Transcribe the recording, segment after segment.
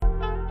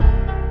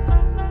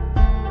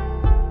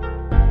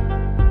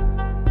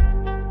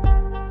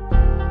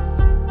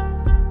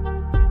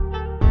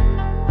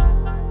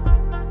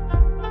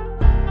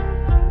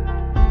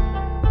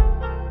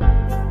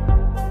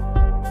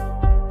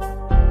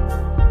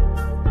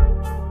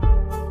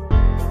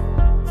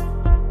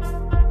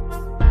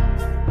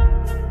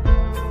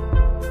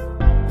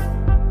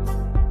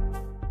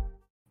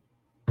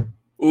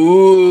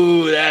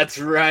Ooh, that's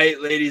right,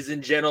 ladies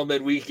and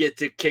gentlemen. We get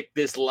to kick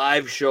this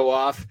live show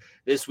off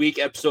this week,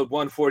 episode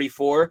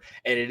 144,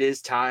 and it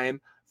is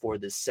time for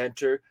the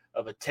center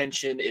of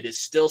attention. It is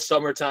still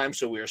summertime,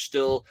 so we are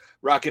still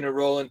rocking and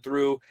rolling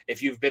through.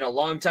 If you've been a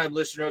longtime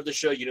listener of the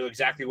show, you know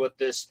exactly what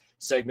this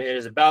segment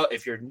is about.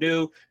 If you're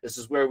new, this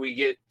is where we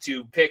get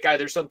to pick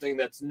either something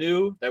that's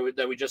new that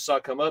we just saw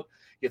come up,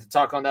 get to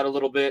talk on that a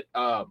little bit,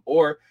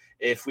 or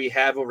if we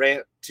have a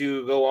rant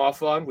to go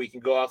off on, we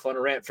can go off on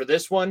a rant. For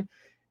this one,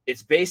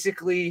 it's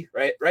basically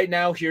right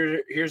now.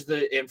 Here's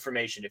the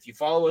information. If you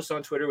follow us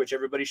on Twitter, which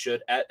everybody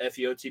should, at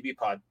FEOTB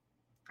Pod,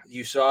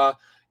 you saw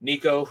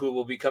Nico, who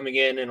will be coming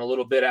in a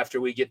little bit after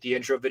we get the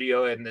intro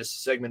video and this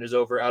segment is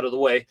over out of the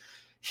way.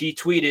 He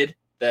tweeted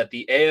that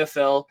the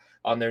AFL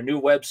on their new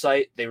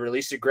website, they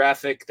released a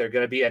graphic. They're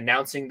going to be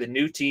announcing the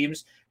new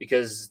teams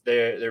because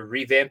they're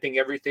revamping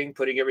everything,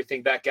 putting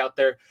everything back out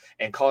there.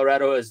 And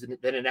Colorado has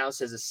been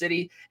announced as a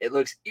city. It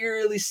looks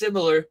eerily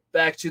similar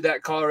back to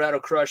that Colorado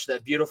Crush,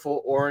 that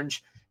beautiful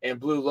orange and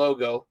blue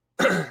logo,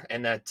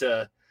 and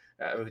that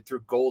we threw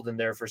gold in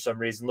there for some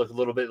reason. Look a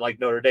little bit like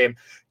Notre Dame.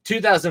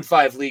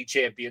 2005 league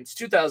champions,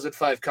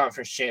 2005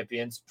 conference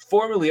champions,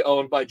 formerly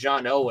owned by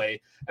John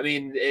Elway. I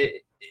mean,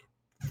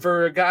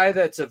 for a guy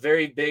that's a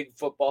very big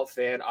football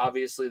fan,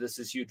 obviously this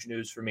is huge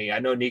news for me. I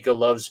know Nico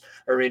loves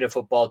arena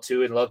football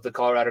too and loved the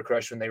Colorado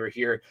Crush when they were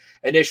here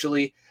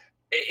initially.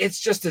 It's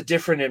just a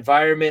different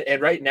environment.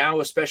 And right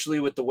now,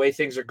 especially with the way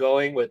things are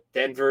going with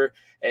Denver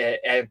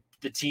and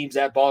the teams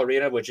at Ball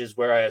Arena, which is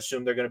where I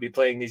assume they're going to be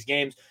playing these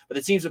games. But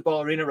the teams at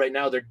Ball Arena right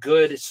now, they're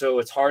good, so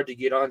it's hard to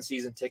get on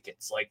season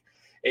tickets. Like,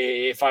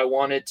 if I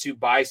wanted to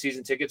buy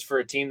season tickets for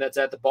a team that's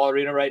at the Ball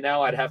Arena right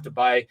now, I'd have to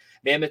buy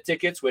Mammoth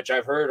tickets, which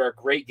I've heard are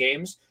great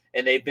games,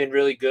 and they've been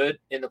really good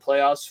in the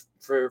playoffs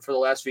for the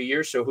last few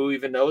years, so who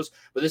even knows?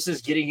 But this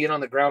is getting in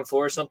on the ground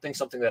floor, something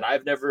that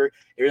I've never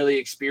really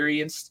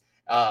experienced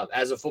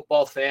as a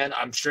football fan.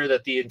 I'm sure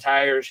that the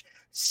entire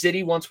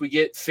city, once we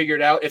get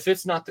figured out, if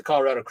it's not the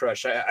Colorado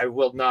Crush, I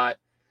will not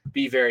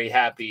be very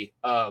happy.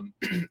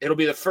 It'll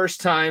be the first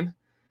time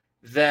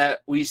that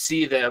we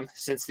see them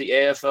since the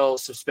AFL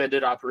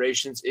suspended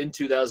operations in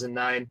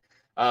 2009.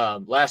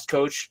 Last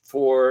coach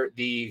for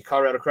the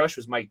Colorado Crush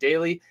was Mike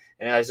Daly.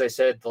 And as I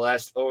said, the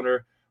last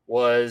owner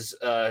was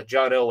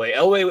John Elway.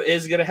 Elway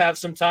is going to have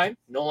some time,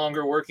 no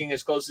longer working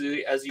as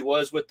closely as he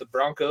was with the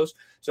Broncos.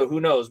 So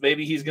who knows?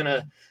 Maybe he's going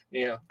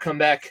to, come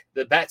back.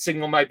 The bat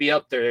signal might be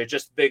up there.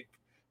 Just a big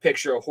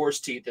picture of horse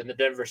teeth in the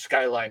Denver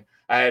skyline.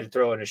 I had to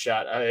throw in a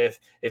shot. If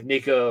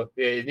Nico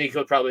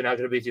probably not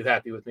going to be too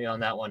happy with me on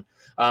that one.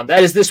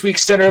 That is this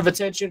week's center of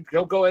attention.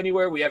 Don't go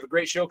anywhere. We have a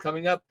great show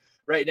coming up.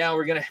 Right now,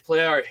 we're going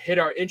to hit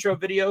our intro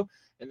video,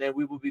 and then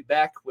we will be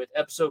back with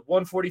episode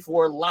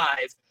 144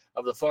 live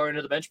of the Far End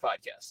of the Bench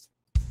podcast.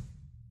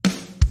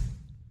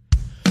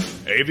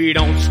 If you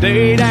don't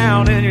stay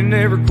down and you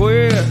never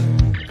quit,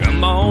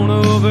 come on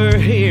over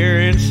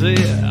here and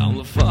sit on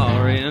the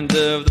far end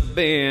of the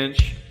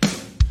bench.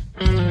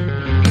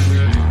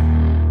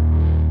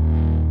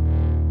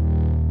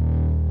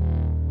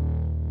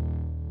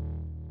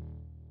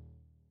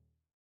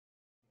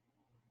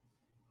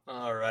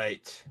 All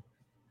right.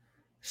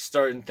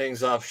 Starting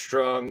things off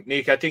strong.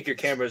 Nick, I think your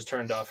camera is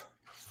turned off.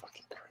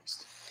 Fucking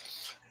Christ.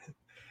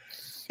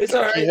 It's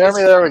all right. Can you hear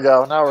me? There we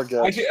go. Now we're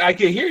good. I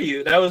can hear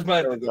you. That was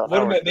one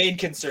of my main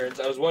concerns.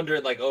 I was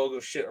wondering, oh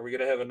shit, are we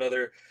gonna have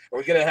another? Are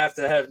we gonna have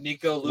to have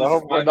Nico lose?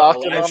 No, we're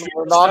knocking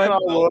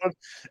on wood.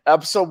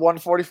 Episode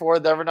 144.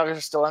 Denver Nuggets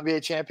are still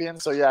NBA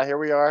champions. So yeah, here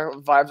we are.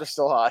 Vibes are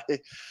still high.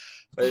 Wait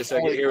a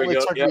second. Here we go.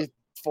 It took me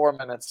 4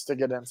 minutes to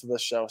get into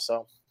this show.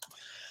 So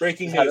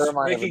breaking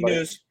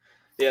news.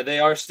 Yeah, they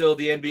are still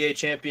the NBA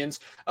champions.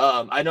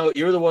 I know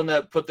you're the one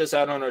that put this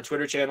out on our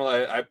Twitter channel.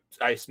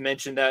 I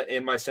mentioned that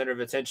in my center of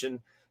attention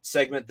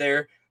segment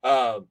there.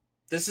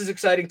 This is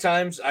exciting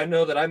times. I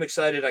know that I'm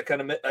excited.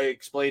 I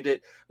explained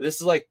it. This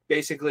is like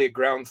basically a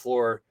ground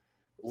floor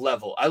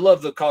level. I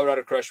love the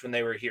Colorado Crush when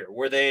they were here.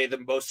 Were they the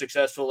most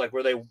successful? Like,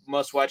 were they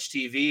must watch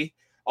TV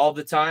all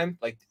the time?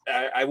 Like,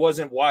 I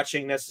wasn't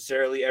watching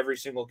necessarily every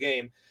single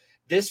game.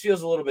 This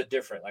feels a little bit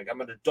different. Like,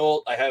 I'm an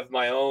adult. I have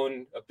my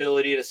own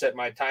ability to set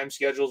my time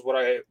schedules,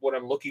 what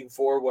I'm looking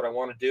for, what I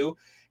want to do.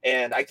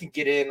 And I can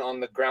get in on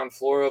the ground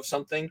floor of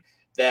something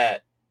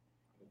that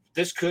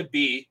this could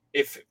be,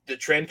 if the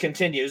trend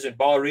continues and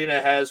Ball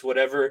Arena has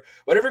whatever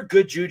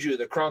good juju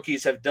the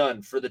Cronkies have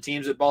done for the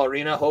teams at Ball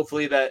Arena,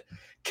 hopefully that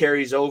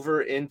carries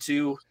over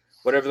into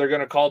whatever they're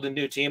going to call the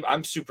new team.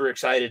 I'm super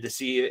excited to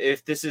see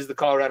if this is the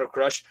Colorado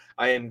Crush.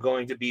 I am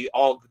going to be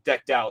all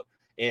decked out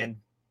in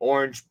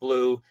orange,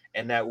 blue,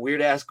 and that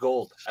weird ass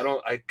gold.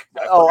 I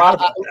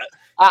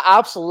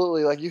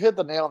absolutely. Like, you hit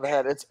the nail on the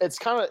head. It's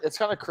kind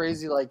of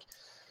crazy. Like,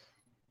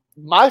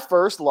 my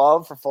first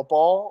love for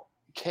football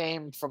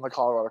came from the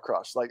Colorado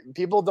Crush. Like,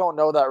 people don't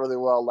know that really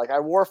well. Like, I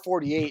wore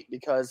 48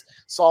 because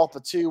Saul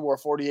Patu wore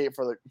 48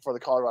 for the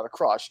Colorado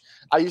Crush.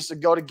 I used to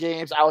go to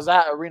games. I was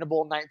at Arena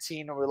Bowl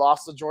 19 when we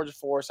lost to Georgia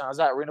Force, and I was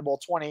at Arena Bowl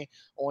 20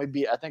 when we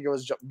beat, I think it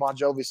was Bon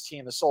Jovi's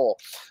team, the Soul.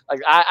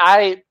 Like,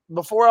 I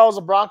before I was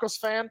a Broncos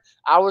fan,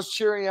 I was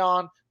cheering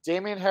on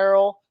Damian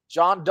Harrell,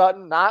 John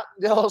Dutton, not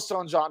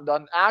Yellowstone John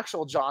Dutton,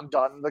 actual John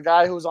Dutton, the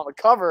guy who was on the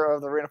cover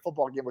of the Arena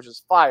Football game, which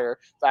is fire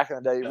back in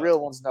the day.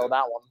 Real ones know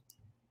that one.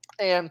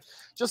 And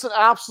just an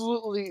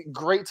absolutely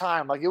great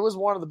time. Like, it was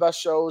one of the best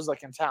shows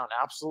like in town.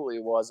 Absolutely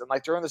it was. And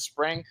like during the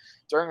spring,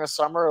 during the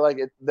summer, like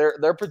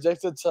they're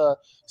predicted to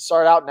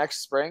start out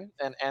next spring.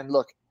 And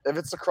look, if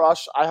it's the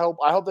Crush, I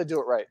hope they do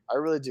it right. I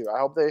really do. I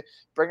hope they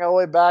bring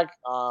LA back.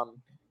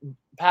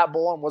 Pat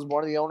Bowlen was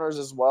one of the owners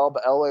as well,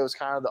 but LA was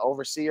kind of the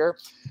overseer.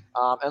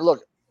 And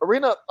look,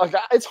 arena, like,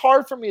 it's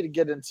hard for me to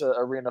get into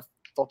arena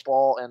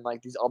football and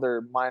like these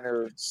other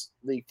minor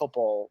league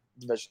football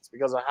divisions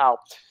because of how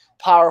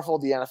powerful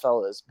the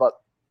NFL is. But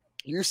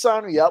you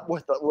sign me up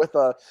with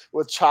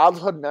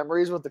childhood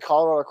memories with the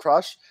Colorado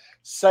Crush,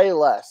 say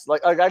less.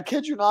 Like I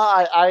kid you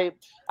not,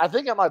 I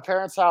think at my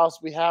parents'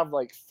 house we have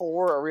like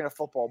 4 arena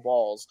football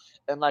balls,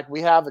 and like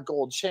we have the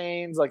gold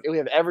chains, like we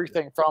have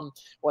everything from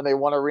when they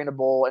won Arena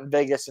Bowl in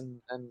Vegas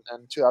in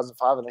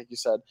 2005. I think you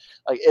said,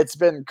 like, it's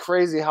been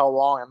crazy how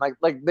long. And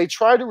like they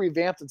tried to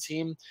revamp the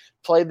team,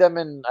 played them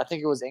in, I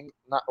think it was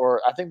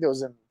I think it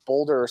was in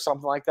Boulder or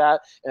something like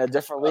that in a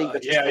different league.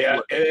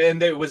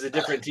 And there was a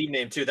different team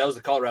name too. That was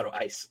the Colorado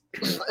Ice.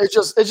 It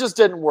just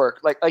didn't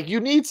work. Like you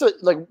need to,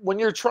 like, when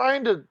you're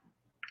trying to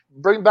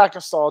bring back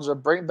nostalgia,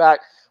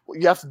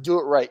 you have to do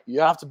it right.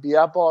 You have to be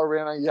at Ball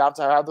Arena. You have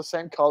to have the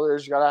same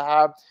colors. You got to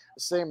have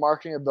the same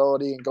marketing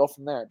ability and go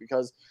from there.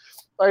 Because,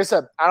 like I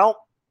said,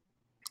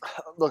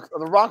 look,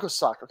 the Broncos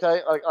suck.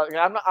 Okay, like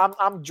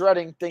I'm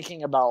dreading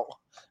thinking about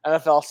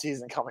NFL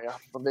season coming up.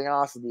 If I'm being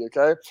honest with you,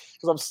 okay,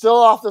 because I'm still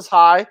off this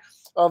high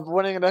of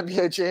winning an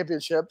NBA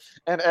championship,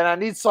 and I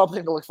need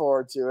something to look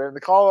forward to. And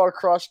the Colorado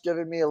Crush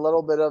giving me a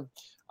little bit of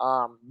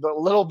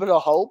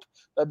hope.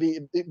 That'd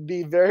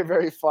be very,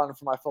 very fun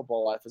for my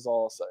football life, is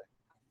all I'll say.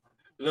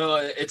 No,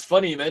 it's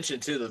funny you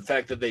mentioned too the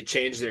fact that they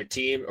changed their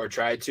team, or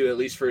tried to, at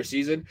least for a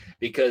season,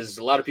 because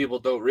a lot of people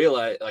don't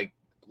realize, like,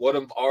 one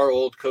of our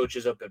old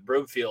coaches up at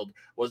Broomfield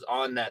was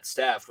on that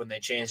staff when they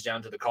changed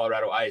down to the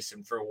Colorado Ice.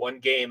 And for one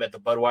game at the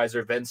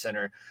Budweiser Event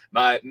Center,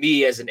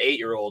 me as an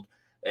 8-year-old,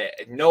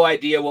 no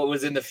idea what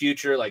was in the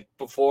future. Like,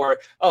 before,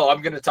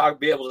 I'm going to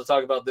be able to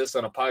talk about this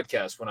on a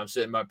podcast when I'm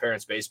sitting in my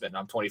parents' basement and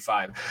I'm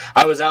 25.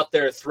 I was out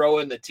there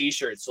throwing the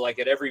t-shirts. So like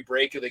at every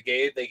break of the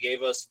game, they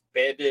gave us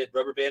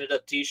rubber banded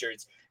up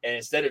t-shirts. And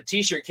instead of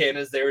t-shirt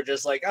cannons, they were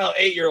just like,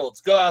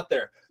 8-year-olds, go out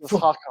there.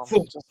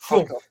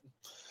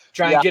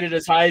 Try and get it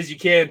as high as you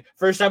can.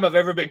 First time I've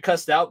ever been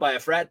cussed out by a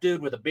frat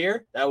dude with a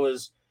beer. That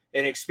was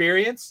an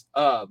experience.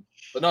 But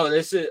no,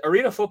 this is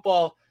arena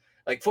football.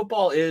 Like,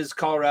 football is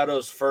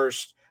Colorado's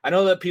first. I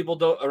know that people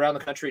around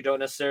the country don't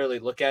necessarily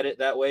look at it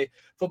that way.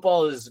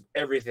 Football is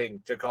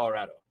everything to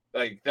Colorado.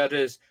 Like, that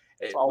is,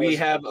 we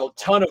have a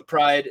ton of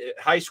pride.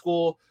 High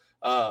school,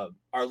 our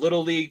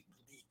little leagues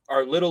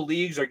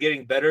are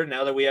getting better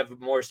now that we have a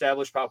more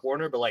established Pop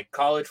Warner. But like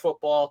college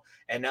football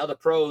and now the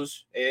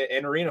pros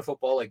and arena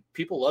football, like,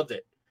 people loved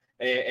it,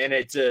 and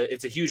it's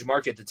a huge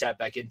market to tap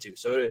back into.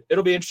 So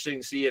it'll be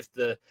interesting to see if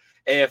the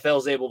AFL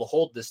is able to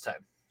hold this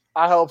time.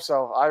 I hope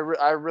so. I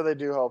really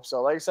do hope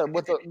so. Like I said,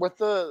 with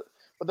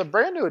the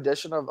brand new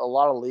addition of a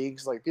lot of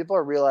leagues, like, people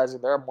are realizing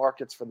there are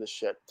markets for this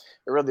shit.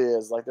 It really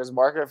is. Like, there's a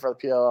market for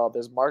the PLL,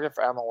 there's a market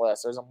for MLS,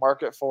 there's a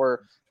market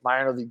for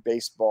minor league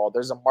baseball,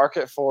 there's a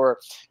market for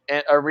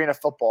arena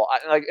football.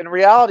 Like, in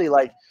reality,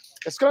 like,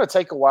 it's going to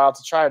take a while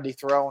to try to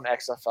dethrone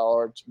XFL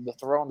or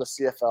dethrone the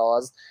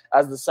CFL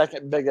as the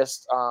second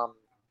biggest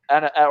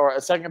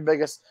second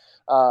biggest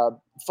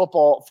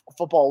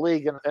football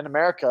league in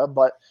America,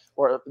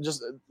 or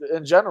just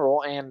in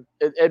general. And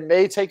it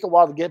may take a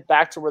while to get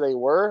back to where they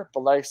were,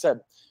 but like I said,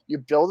 you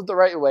build it the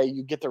right way,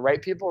 you get the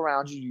right people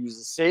around you, you use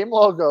the same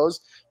logos,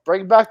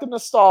 bring back the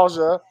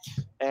nostalgia,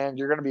 and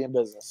you're going to be in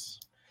business.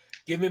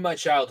 Give me my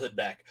childhood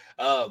back.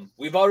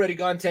 We've already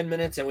gone 10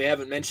 minutes and we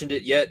haven't mentioned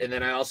it yet. And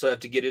then I also have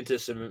to get into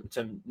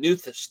some new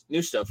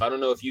stuff. I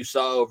don't know if you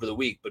saw over the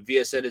week, but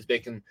VSN is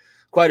making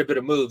quite a bit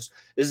of moves.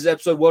 This is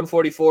episode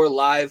 144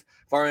 live,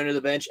 far end of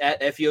the bench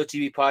at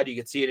FEOTV Pod. You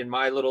can see it in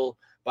my little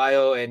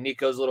bio and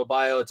Nico's little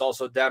bio. It's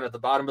also down at the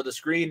bottom of the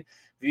screen.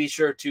 Be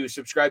sure to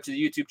subscribe to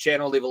the YouTube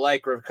channel, leave a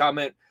like or a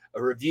comment.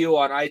 A review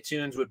on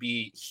iTunes would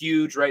be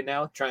huge right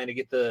now, trying to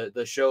get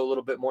the show a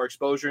little bit more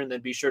exposure. And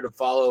then be sure to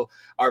follow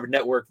our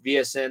network,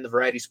 VSN, the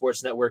Variety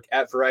Sports Network,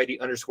 at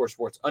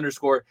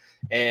Variety_Sports_.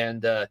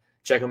 And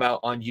check them out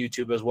on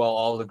YouTube as well.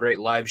 All of the great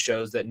live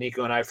shows that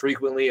Nico and I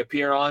frequently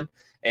appear on.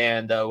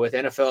 And with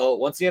NFL,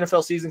 once the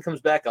NFL season comes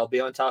back, I'll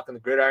be on Talking the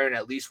Gridiron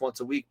at least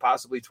once a week,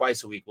 possibly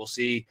twice a week. We'll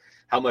see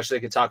how much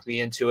they can talk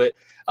me into it.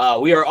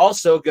 We are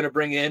also going to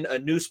bring in a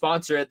new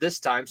sponsor at this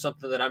time,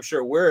 something that I'm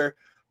sure we're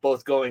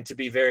both going to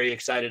be very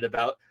excited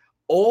about.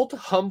 Old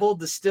Humble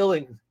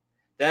Distilling.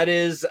 That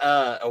is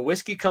a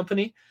whiskey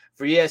company.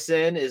 For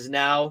ESN is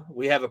now,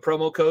 we have a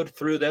promo code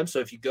through them. So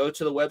if you go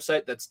to the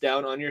website that's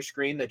down on your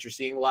screen that you're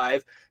seeing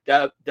live,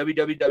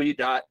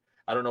 www.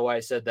 I don't know why I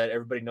said that.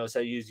 Everybody knows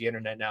how to use the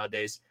internet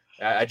nowadays.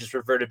 I just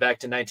reverted back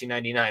to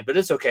 1999, but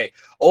it's okay.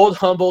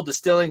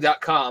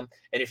 OldHumbleDistilling.com.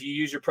 And if you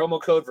use your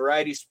promo code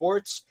Variety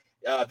Sports,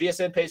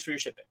 VSN pays for your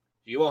shipping.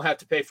 You won't have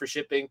to pay for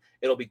shipping.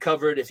 It'll be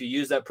covered if you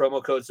use that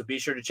promo code. So be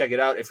sure to check it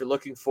out. If you're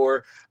looking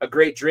for a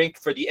great drink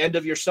for the end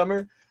of your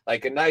summer,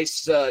 like a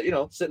nice,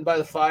 sitting by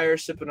the fire,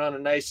 sipping on a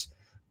nice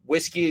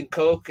whiskey and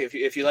Coke.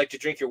 If you like to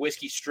drink your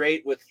whiskey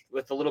straight with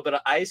a little bit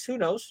of ice, who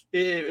knows?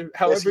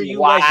 However you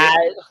like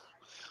it.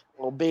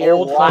 Little beer,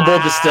 Old Humble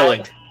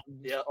Distilling.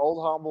 Yeah,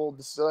 Old Humble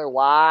Distilling.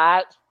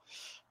 White.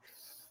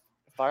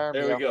 Fire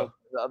there me we up.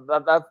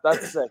 go.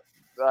 That's sick.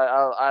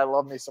 I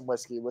love me some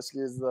whiskey. Whiskey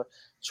is the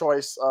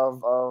choice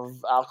of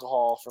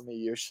alcohol for me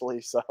usually.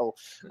 So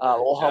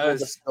Old Humble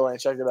Distilling,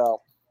 check it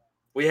out.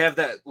 We have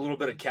that little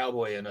bit of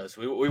cowboy in us.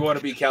 We want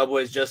to be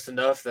cowboys just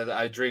enough that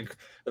I drink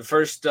the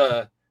first.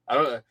 I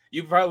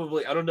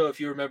don't know if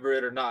you remember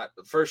it or not.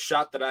 The first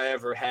shot that I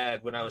ever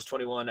had when I was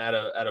 21 at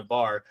a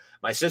bar,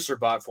 my sister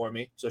bought for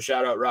me. So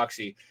shout out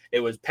Roxy. It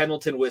was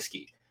Pendleton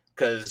whiskey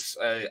because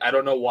I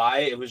don't know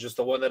why. It was just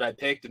the one that I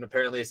picked, and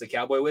apparently it's the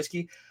cowboy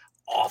whiskey.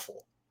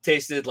 Awful.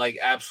 Tasted like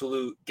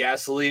absolute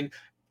gasoline.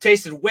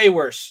 Tasted way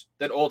worse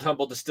than Old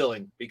Humble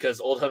Distilling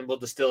because Old Humble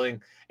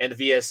Distilling and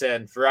the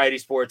VSN Variety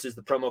Sports is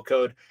the promo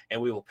code,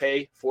 and we will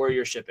pay for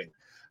your shipping.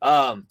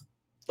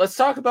 Let's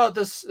talk about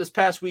this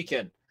past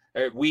weekend.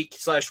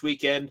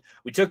 Week/weekend.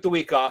 We took the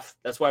week off.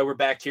 That's why we're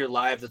back here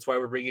live. That's why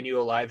we're bringing you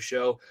a live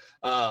show.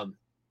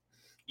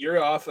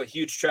 You're off a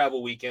huge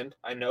travel weekend.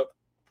 I know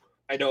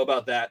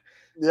about that.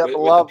 Yep,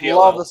 love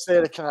the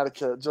state of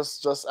Connecticut.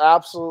 Just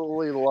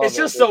absolutely love it. It's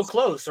just so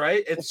close,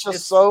 right? It's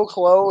just so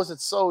close.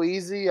 It's so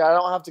easy. I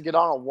don't have to get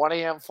on a 1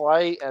 a.m.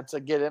 flight and to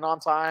get in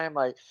on time.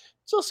 Like,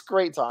 just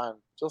great time.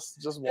 Just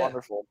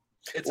wonderful.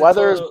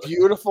 Weather is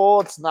beautiful.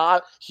 It's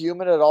not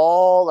humid at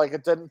all. Like,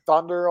 it didn't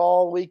thunder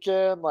all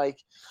weekend. Like,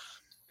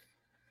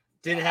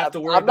 didn't have to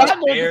worry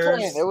about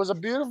bears. It was a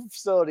beautiful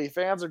facility.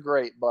 Fans are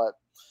great, but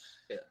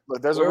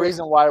look, there's a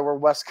reason why we're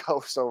West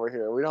Coast over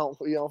here. We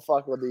don't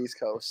fuck with the East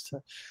Coast.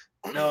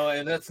 No,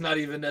 and that's not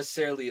even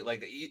necessarily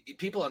like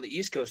people on the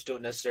East Coast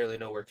don't necessarily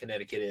know where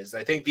Connecticut is.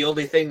 I think the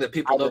only thing that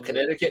people know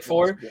Connecticut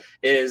for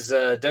is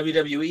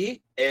WWE,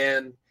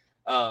 and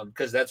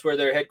because that's where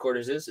their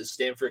headquarters is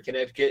Stamford,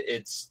 Connecticut.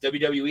 It's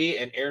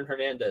WWE and Aaron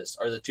Hernandez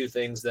are the two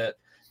things that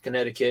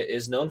Connecticut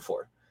is known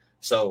for.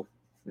 So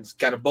it's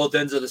kind of both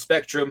ends of the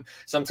spectrum.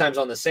 Sometimes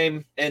on the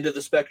same end of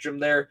the spectrum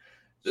there.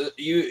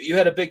 You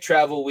had a big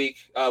travel week.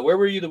 Where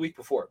were you the week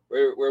before?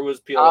 Where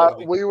was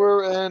PLL? We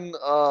were in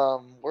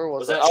where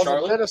was that? I was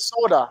Charlotte?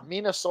 In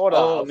Minnesota.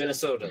 Oh,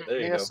 Minnesota. There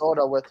you go.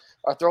 Minnesota with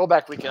our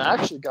throwback weekend. I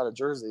actually got a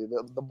jersey.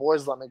 The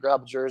boys let me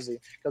grab a jersey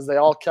because they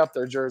all kept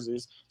their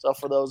jerseys. So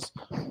for those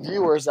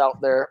viewers out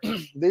there,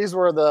 these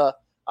were the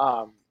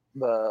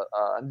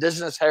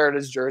Indigenous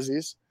Heritage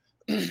jerseys.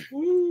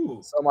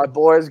 Ooh. So my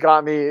boys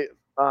got me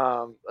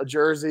a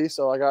jersey,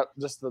 so I got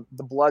just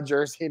the blood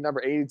jersey,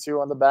 number 82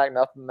 on the back,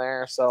 nothing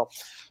there. So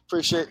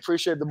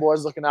appreciate the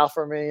boys looking out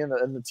for me and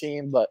the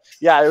team. But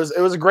yeah, it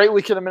was a great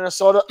weekend in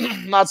Minnesota.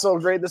 Not so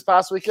great this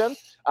past weekend.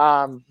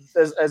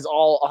 As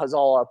all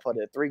I put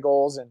it, 3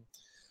 goals in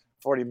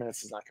 40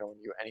 minutes is not going to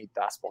win you any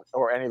basketball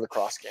or any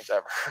lacrosse games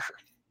ever.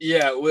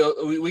 Yeah,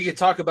 we could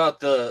talk about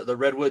the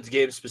Redwoods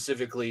game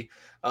specifically,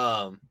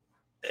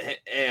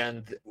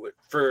 and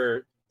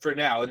for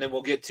now, and then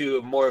we'll get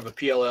to more of a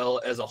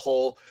PLL as a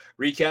whole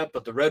recap.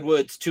 But the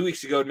Redwoods 2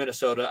 weeks ago in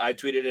Minnesota, I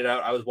tweeted it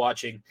out. I was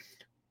watching.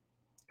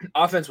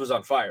 Offense was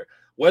on fire.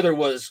 Weather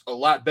was a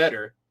lot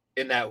better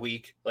in that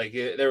week. Like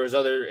there was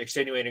other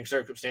extenuating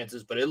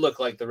circumstances, but it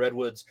looked like the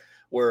Redwoods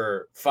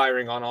were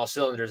firing on all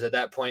cylinders at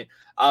that point.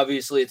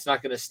 Obviously, it's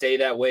not going to stay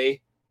that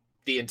way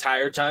the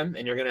entire time,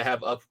 and you're going to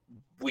have up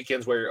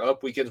weekends where you're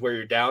up, weekends where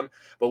you're down.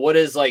 But what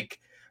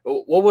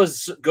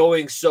was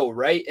going so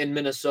right in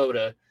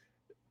Minnesota?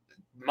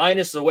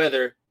 Minus the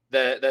weather,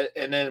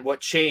 and then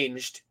what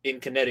changed in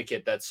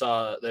Connecticut that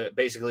saw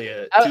basically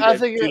I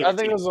think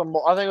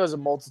it was a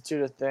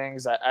multitude of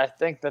things. I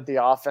think that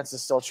the offense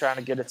is still trying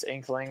to get its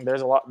inkling.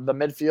 There's a lot. The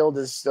midfield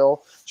is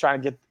still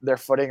trying to get their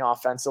footing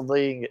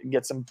offensively and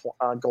get some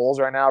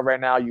goals right now. Right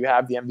now, you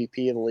have the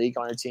MVP of the league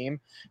on your team,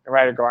 and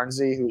Ryder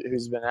Garnsey,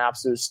 who's been an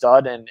absolute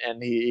stud, and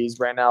he's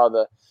right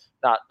now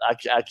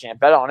I can't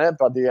bet on it,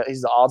 but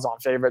he's the odds-on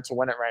favorite to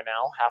win it right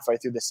now, halfway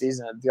through the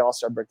season at the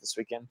All-Star break this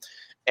weekend.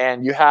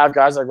 And you have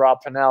guys like Rob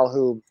Pennell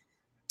who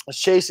was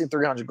chasing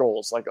 300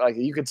 goals. Like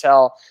you could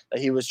tell that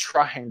he was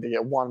trying to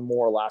get one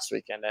more last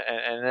weekend,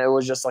 and it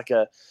was just like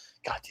a,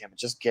 God damn it,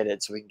 just get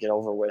it so we can get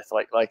over with,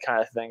 like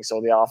kind of thing, so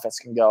the offense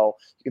can go.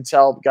 You can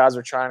tell guys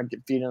are trying to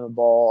get feet in the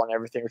ball and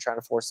everything. We're trying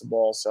to force the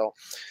ball. So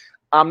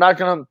I'm not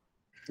gonna.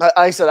 Like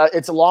I said,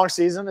 it's a long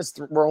season.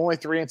 We're only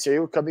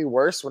 3-2. It could be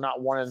worse. We're not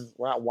 1-4.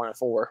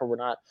 We're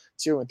not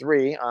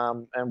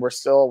 2-3. And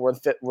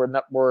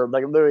we're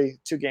like literally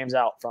 2 games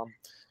out from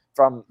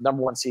from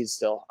number 1 seed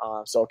still.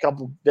 So a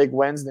couple big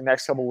wins in the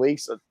next couple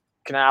weeks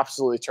can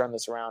absolutely turn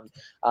this around.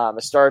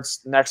 It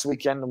starts next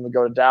weekend when we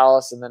go to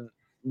Dallas, and then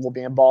we'll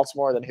be in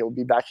Baltimore. Then he'll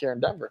be back here in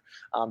Denver,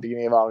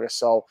 beginning of August.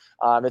 So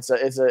it's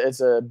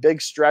a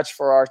big stretch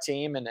for our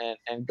team,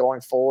 and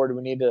going forward,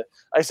 we need to. Like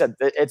I said,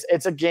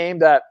 it's a game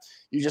that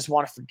you just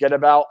want to forget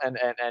about,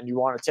 and you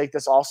want to take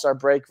this All-Star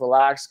break,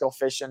 relax, go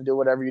fishing, do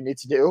whatever you need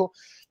to do,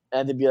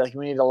 and to be like,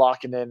 we need to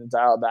lock it in and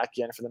dial it back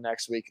in for the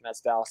next week, and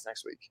that's Dallas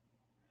next week.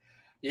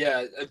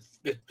 Yeah,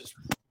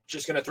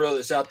 just going to throw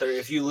this out there.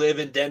 If you live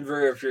in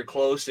Denver, if you're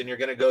close and you're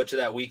going to go to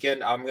that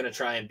weekend, I'm going to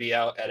try and be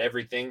out at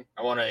everything.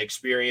 I want to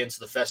experience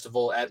the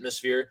festival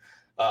atmosphere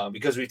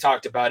because we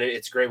talked about it.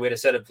 It's a great way to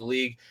set up the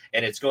league,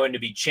 and it's going to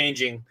be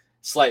changing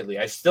slightly.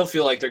 I still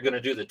feel like they're going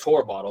to do the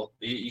tour model.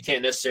 You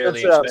can't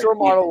necessarily expect tour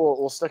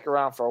model will stick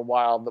around for a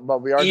while,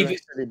 but we are doing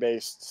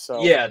city-based.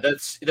 So yeah,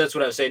 that's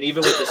what I was saying.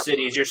 Even with the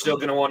cities, you're still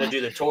going to want to do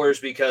the tours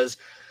because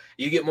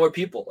you get more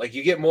people. Like,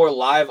 you get more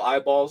live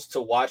eyeballs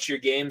to watch your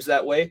games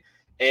that way.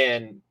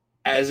 And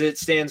as it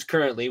stands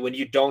currently, when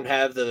you don't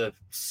have the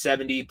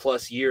 70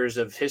 plus years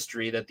of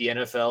history that the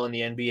NFL and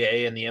the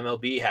NBA and the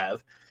MLB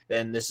have,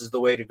 then this is the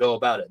way to go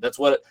about it. That's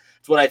what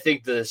I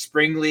think the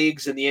spring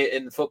leagues in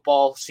the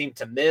football seem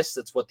to miss.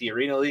 That's what the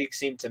arena leagues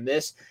seem to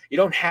miss. You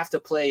don't have to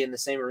play in the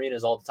same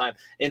arenas all the time.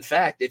 In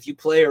fact, if you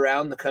play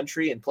around the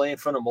country and play in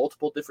front of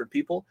multiple different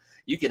people,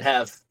 you can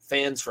have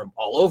fans from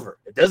all over.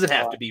 It doesn't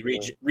have to be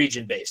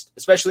region based,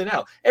 especially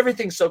now.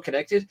 Everything's so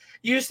connected.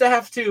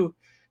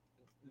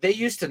 They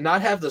used to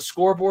not have the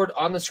scoreboard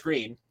on the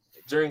screen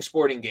during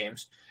sporting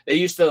games.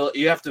 You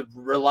have to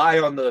rely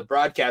on the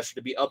broadcaster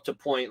to be up to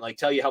point, like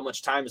tell you how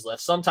much time is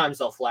left. Sometimes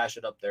they'll flash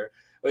it up there.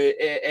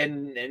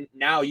 And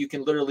now you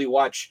can literally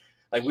watch,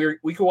 like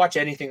we could watch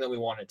anything that we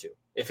wanted to.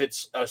 If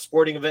it's a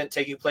sporting event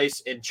taking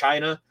place in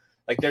China,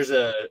 like there's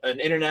an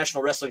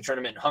international wrestling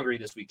tournament in Hungary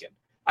this weekend.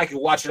 I could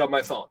watch it on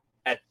my phone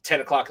at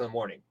 10 o'clock in the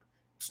morning.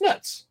 It's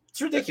nuts.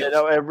 It's ridiculous.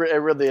 It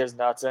really is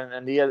nuts.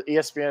 And the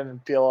ESPN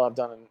and PLO have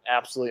done an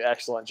absolutely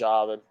excellent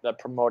job at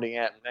promoting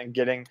it and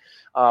getting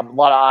a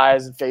lot of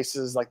eyes and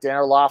faces. Like Dan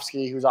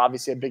Orlovsky, who's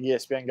obviously a big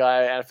ESPN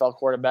guy, NFL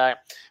quarterback,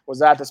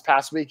 was at this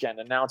past weekend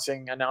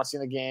announcing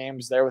the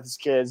games, there with his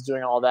kids,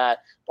 doing all that.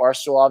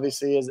 Barstool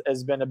obviously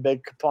has been a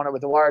big component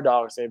with the Wire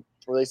Dogs. They've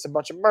released a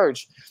bunch of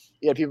merch.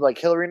 You had people like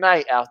Hillary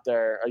Knight out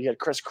there. Or you had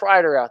Chris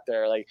Kreider out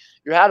there. Like,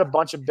 you had a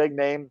bunch of big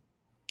name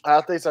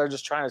athletes are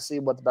just trying to see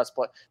what the best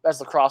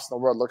lacrosse in the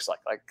world looks like.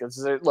 Like,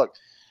 look,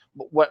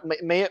 what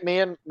me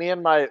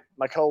and my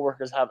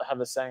coworkers have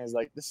this saying is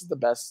like, this is the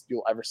best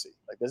you'll ever see.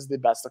 Like, this is the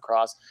best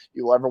lacrosse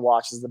you'll ever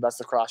watch. This is the best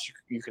lacrosse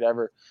you could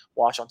ever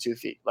watch on 2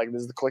 feet. Like,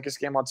 this is the quickest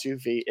game on 2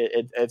 feet.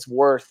 It's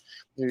worth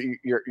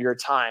your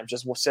time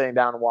just sitting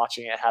down and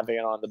watching it, having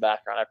it on in the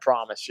background. I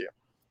promise you.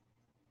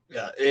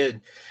 Yeah,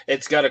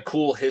 it's got a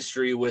cool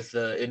history with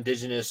the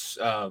indigenous,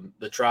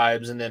 the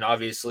tribes, and then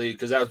obviously,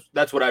 because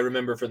that's what I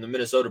remember from the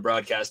Minnesota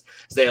broadcast,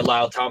 is they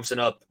allow Thompson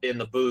up in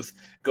the booth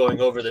going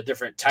over the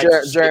different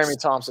types. Jeremy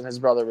Thompson, his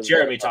brother was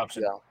Jeremy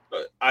Thompson.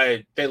 Yeah.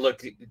 They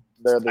look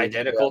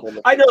identical.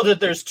 Yeah, I know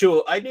that there's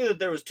two. I knew that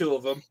there was two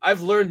of them.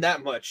 I've learned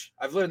that much.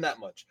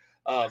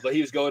 But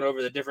he was going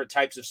over the different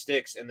types of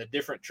sticks, and the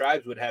different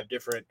tribes would have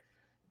different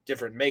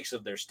makes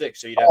of their sticks.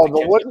 So you'd have to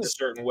get it a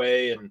certain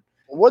way and.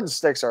 Wooden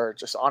sticks are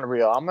just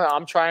unreal.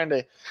 I'm trying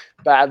to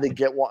badly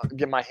get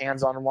my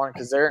hands on one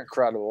because they're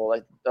incredible.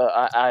 Like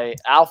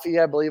Alfie,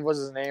 I believe was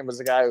his name, was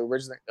the guy who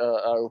originally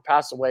who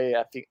passed away.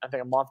 I think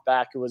a month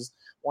back. Who was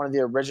one of the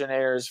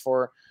originators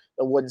for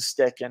the wooden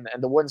stick, and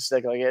the wooden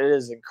stick. Like, it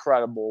is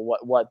incredible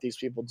what these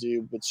people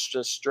do. It's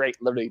just straight,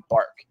 literally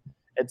bark.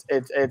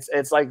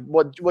 It's like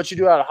what you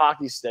do out of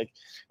hockey stick,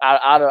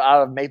 out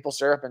of maple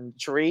syrup and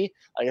tree.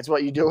 Like, it's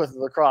what you do with the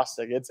lacrosse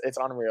stick. It's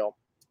unreal.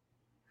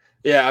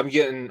 Yeah, I'm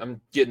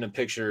getting a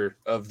picture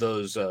of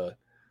those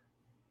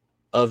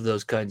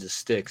kinds of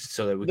sticks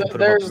so that we can put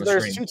them up on the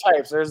There's screen. two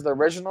types. There's the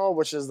original,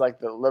 which is like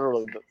the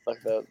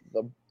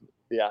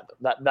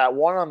that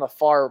one on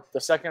the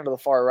second to the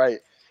far right.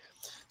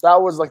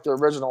 That was like the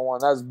original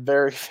one. That's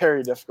very,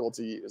 very difficult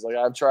to use. Like,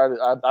 I've tried it.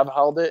 I've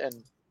held it,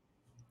 and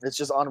it's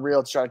just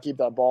unreal to try to keep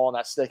that ball on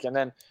that stick. And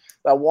then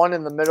that one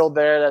in the middle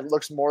there that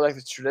looks more like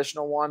the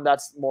traditional one.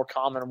 That's the more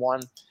common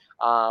one.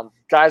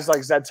 Guys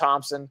like Zed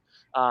Thompson.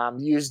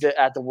 Used it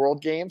at the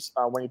World Games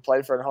when he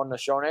played for the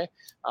Haudenosaunee.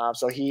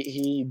 So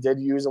he did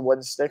use a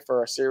wooden stick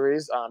for a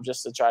series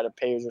just to try to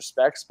pay his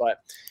respects. But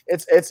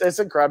it's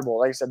incredible.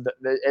 Like I said,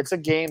 it's a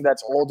game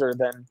that's older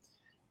than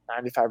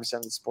 95%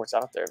 of the sports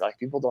out there. Like,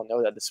 people don't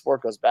know that the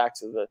sport goes back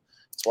to the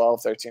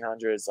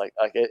 1300s. Like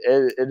it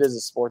is a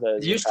sport that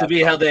it used to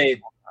be how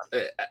they,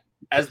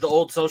 as the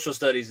old social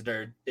studies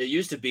nerd, it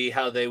used to be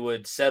how they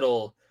would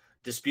settle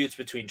disputes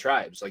between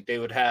tribes. Like, they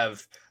would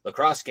have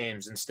lacrosse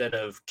games instead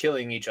of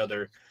killing each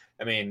other.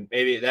 I mean,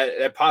 maybe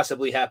that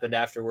possibly happened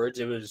afterwards.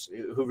 It was,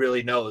 who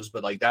really knows,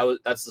 but like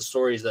that's the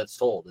stories that's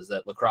told, is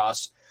that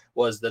lacrosse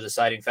was the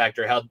deciding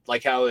factor.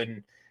 How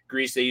in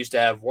Greece they used to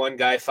have one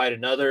guy fight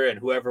another, and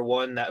whoever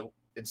won, that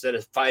instead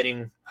of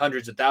fighting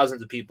hundreds of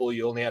thousands of people,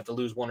 you only have to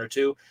lose one or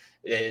two.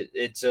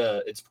 It's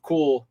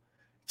cool.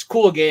 It's a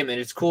cool game, and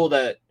it's cool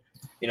that,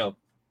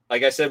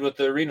 like I said with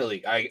the Arena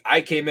League,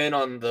 I came in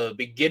on the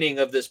beginning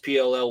of this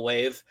PLL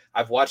wave.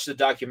 I've watched the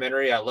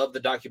documentary. I love the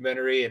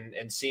documentary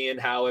and seeing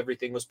how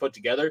everything was put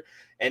together,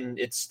 and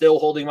it's still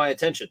holding my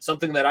attention.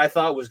 Something that I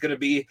thought was going to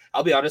be,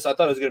 I'll be honest, I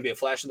thought it was going to be a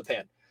flash in the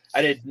pan.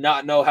 I did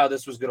not know how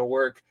this was going to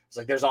work. It's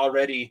like there's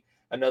already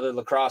another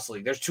lacrosse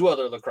league. There's 2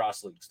 other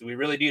lacrosse leagues. Do we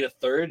really need a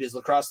third? Is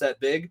lacrosse that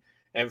big?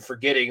 And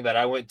forgetting that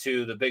I went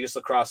to the biggest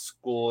lacrosse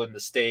school in the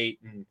state,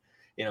 and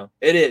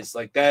it is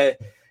like that.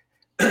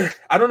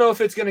 I don't know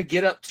if it's going to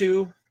get up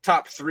to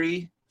top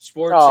 3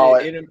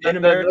 sports in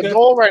America. The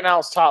goal right now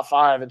is top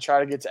 5 and try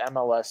to get to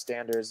MLS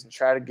standards and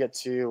try to get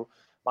to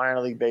minor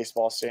league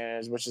baseball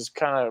standards, which is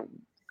kind of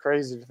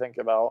crazy to think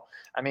about.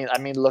 I mean,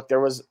 look,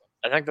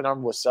 I think the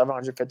number was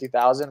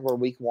 750,000 were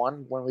week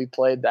 1 when we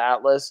played the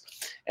Atlas,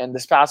 and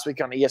this past week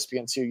on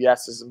ESPN2,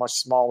 yes, is much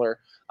smaller,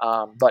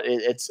 but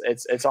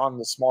it's on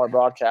the smaller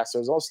broadcast.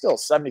 So there's still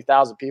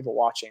 70,000 people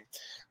watching.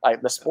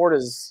 Like, the sport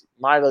is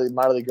mightily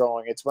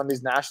growing. It's when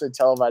these nationally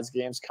televised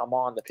games come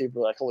on that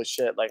people are like, holy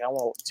shit, like, I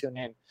want to tune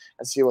in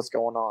and see what's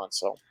going on.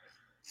 So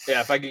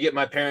yeah, if I could get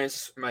my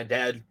parents, my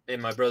dad,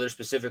 and my brother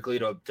specifically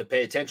to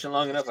pay attention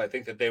long enough, I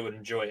think that they would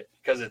enjoy it,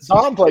 because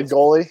Dom played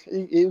goalie.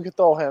 You could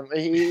throw him.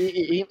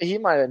 He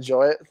might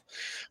enjoy it.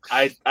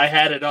 I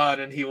had it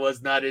on and he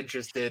was not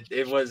interested.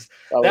 That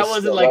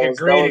wasn't a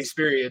great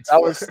experience.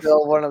 That was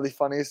still one of the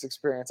funniest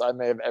experiences I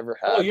may have ever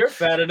had. Oh, you're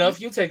fat enough.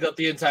 You take up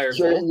the entire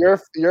goal.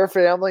 Your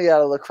family at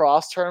a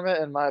lacrosse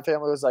tournament, and my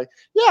family was like,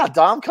 "Yeah,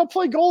 Dom, come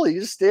play goalie. You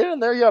just stand in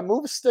there,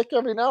 move a stick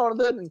every now and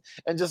then,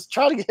 and just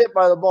try to get hit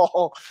by the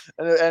ball."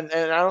 And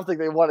I don't think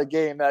they won a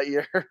game that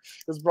year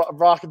because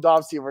Brock and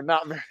Dom's team were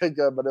not very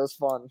good, but it was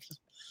fun.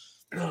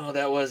 No,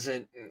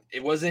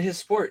 it wasn't his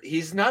sport.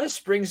 He's not a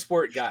spring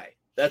sport guy.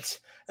 That's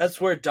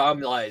where Dom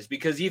lies,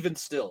 because even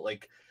still,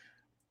 like,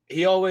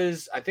 he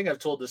always, I think I've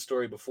told this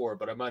story before,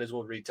 but I might as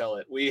well retell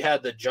it. We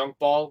had the junk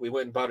ball. We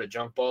went and bought a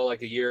junk ball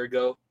like a year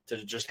ago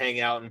to just hang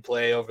out and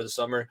play over the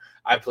summer.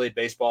 I played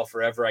baseball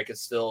forever. I could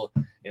still,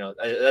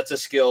 that's a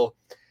skill.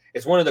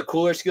 It's one of the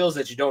cooler skills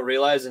that you don't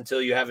realize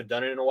until you haven't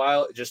done it in a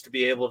while, just to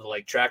be able to,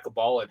 like, track a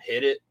ball and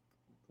hit it,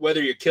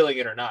 whether you're killing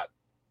it or not.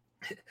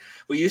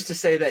 We used to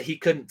say that he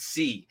couldn't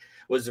see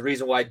was the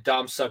reason why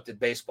Dom sucked at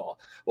baseball.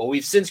 Well,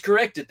 we've since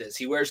corrected this.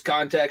 He wears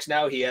contacts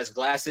now. He has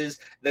glasses.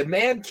 The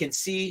man can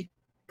see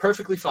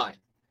perfectly fine.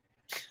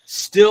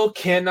 Still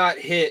cannot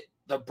hit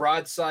the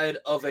broadside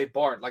of a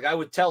barn. Like, I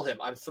would tell him,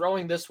 I'm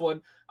throwing this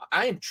one.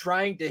 I am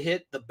trying to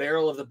hit the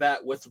barrel of the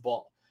bat with the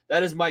ball.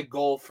 That is my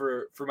goal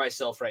for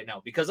myself right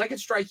now, because I can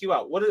strike you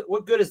out.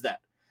 What good is that?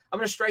 I'm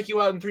going to strike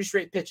you out in 3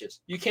 straight pitches.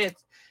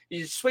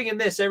 You're swinging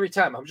this every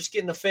time. I'm just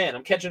getting the fan.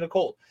 I'm catching a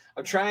cold.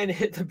 I'm trying to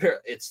hit the barrel.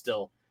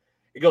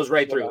 It goes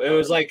right through. It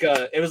was like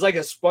a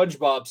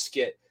SpongeBob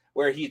skit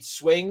where he'd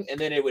swing and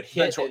then it would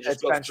hit and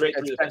just go straight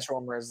through the bench.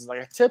 Warmers.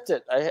 Like, I tipped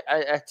it.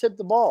 I tipped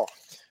the ball.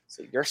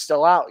 So you're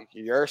still out.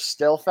 You're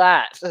still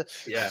fat.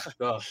 Yeah.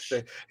 Oh,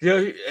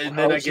 and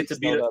then I get to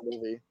beat that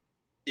movie.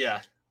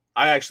 Yeah.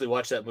 I actually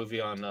watched that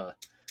movie on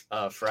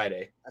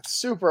Friday. That's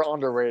super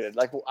underrated.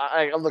 Like,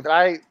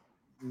 I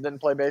didn't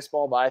play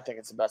baseball, but I think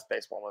it's the best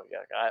baseball movie.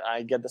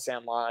 I get The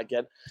Sandlot. I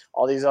get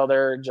all these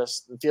other,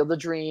 just Field of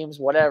Dreams,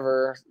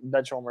 whatever.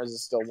 Benchwarmers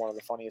is still one of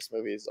the funniest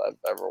movies I've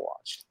ever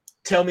watched.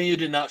 Tell me you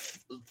did not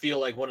feel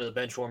like one of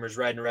the Benchwarmers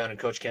riding around in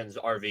Coach Ken's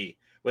RV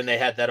when they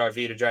had that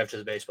RV to drive to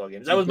the baseball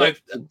games. That was my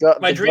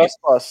dream.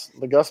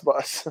 The Gus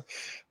bus.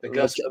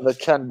 The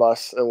Ken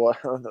bus.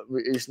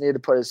 You just need to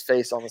put his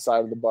face on the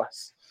side of the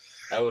bus.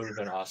 That would have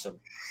been awesome.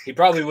 He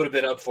probably would have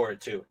been up for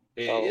it too.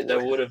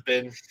 That would have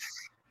been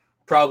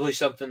probably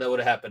something that would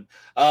have happened.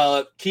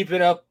 Keep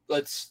it up.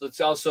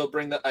 Let's also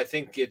bring that. I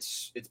think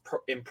it's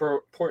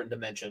important to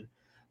mention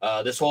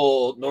this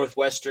whole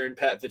Northwestern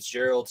Pat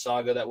Fitzgerald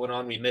saga that went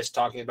on. We missed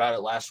talking about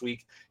it last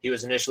week. He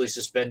was initially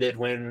suspended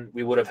when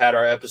we would have had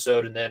our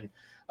episode, and then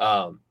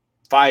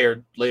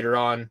fired later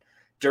on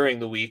during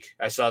the week.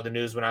 I saw the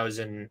news when I was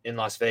in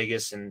Las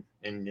Vegas and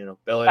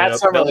belling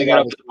it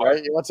up.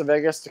 Right? You went to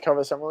Vegas to cover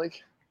the Summer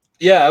League?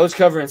 Yeah, I was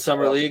covering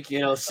Summer League,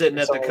 sitting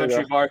at the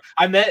country bar.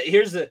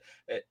 Here's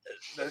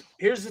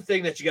the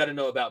thing that you got to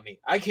know about me.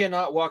 I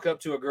cannot walk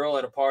up to a girl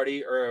at a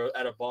party or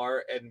at a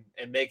bar and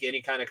make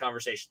any kind of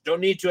conversation.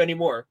 Don't need to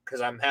anymore, because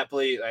I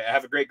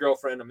have a great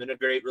girlfriend. I'm in a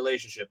great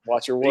relationship.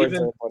 Watch your words,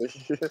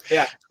 everybody.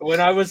 Yeah.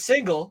 When I was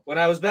single,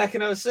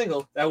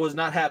 that was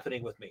not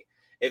happening with me.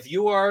 If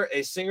you are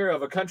a singer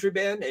of a country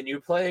band and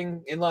you're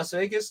playing in Las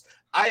Vegas,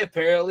 I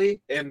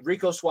apparently am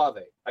Rico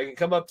Suave. I can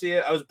come up to you.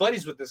 I was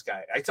buddies with this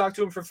guy. I talked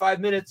to him for 5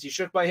 minutes. He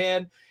shook my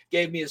hand,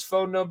 gave me his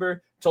phone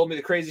number, told me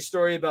the crazy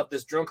story about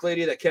this drunk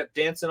lady that kept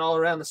dancing all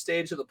around the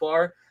stage of the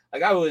bar.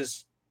 Like, I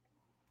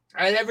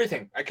had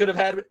everything. I could have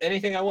had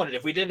anything I wanted.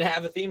 If we didn't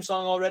have a theme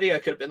song already, I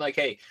could have been like,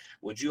 hey,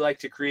 would you like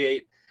to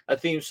create a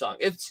theme song?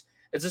 It's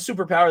a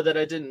superpower that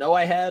I didn't know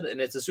I had,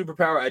 and it's a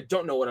superpower I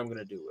don't know what I'm going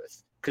to do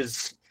with,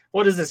 because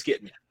what does this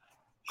get me?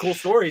 cool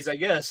stories, I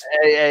guess.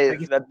 Hey,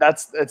 it's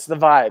the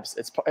vibes.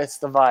 It's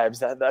the vibes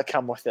that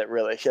come with it.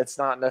 Really, it's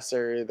not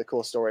necessarily the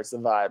cool story. It's the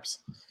vibes.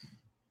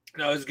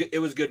 No, it was good. It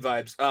was good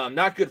vibes.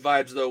 Not good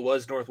vibes though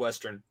was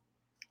Northwestern.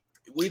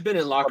 We've been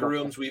in locker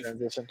rooms.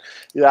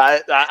 Yeah,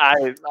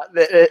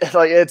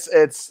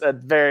 it's a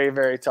very,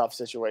 very tough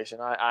situation.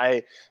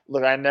 I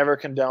never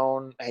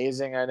condone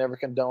hazing. I never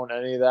condone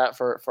any of that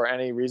for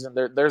any reason.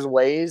 There's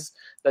ways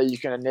that you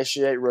can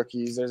initiate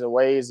rookies. There's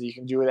ways that you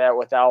can do that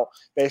without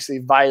basically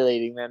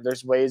violating them.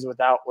 There's ways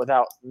without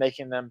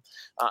making them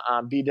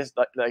be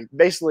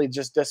basically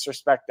just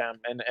disrespect them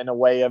in a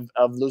way of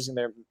losing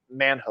their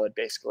manhood.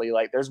 Basically,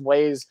 like there's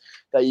ways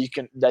that you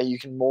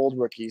can mold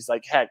rookies.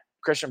 Like heck,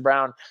 Christian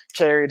Brown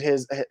carried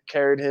his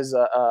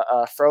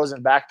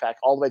frozen backpack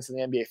all the way to the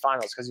NBA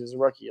Finals because he was a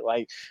rookie.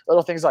 Like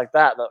little things like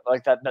that,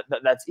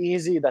 that's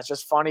easy. That's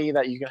just funny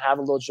that you can have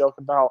a little joke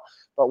about.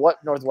 But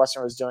what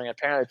Northwestern was doing,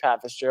 apparently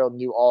Pat Fitzgerald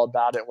knew all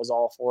about it, was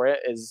all for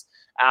it, is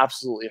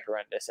absolutely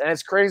horrendous. And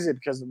it's crazy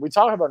because we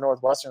talk about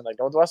Northwestern, like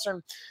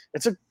Northwestern,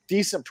 it's a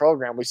decent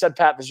program. We said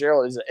Pat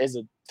Fitzgerald is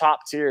a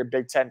top tier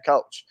Big Ten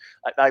coach.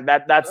 Like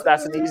that's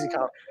an easy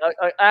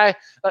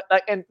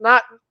and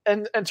not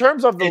in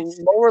terms of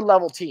the lower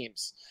level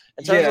teams.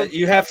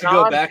 You have to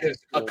go back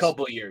a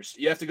couple years.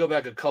 You have to go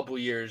back a couple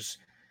years.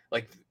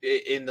 Like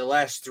in the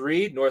last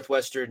 3,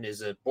 Northwestern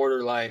is a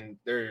borderline.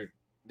 They're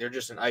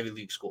just an Ivy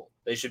League school.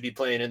 They should be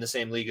playing in the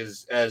same league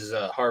as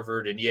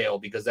Harvard and Yale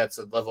because that's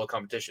the level of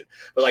competition.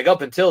 But like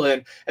up until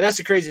then, and that's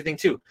the crazy thing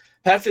too,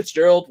 Pat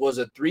Fitzgerald was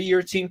a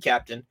 3-year team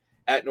captain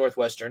at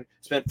Northwestern,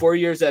 spent 4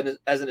 years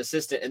as an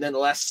assistant, and then the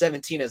last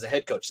 17 as a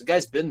head coach. The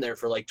guy's been there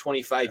for like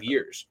 25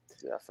 years.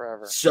 Yeah,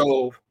 forever.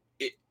 So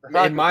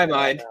in my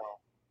mind,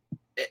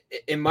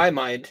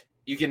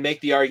 you can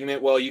make the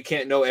argument, well, you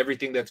can't know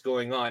everything that's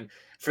going on.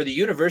 For the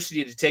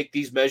university to take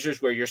these measures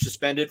where you're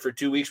suspended for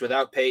 2 weeks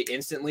without pay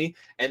instantly,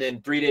 and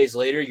then 3 days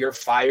later you're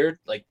fired,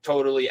 like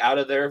totally out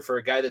of there for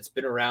a guy that's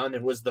been around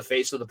and was the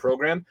face of the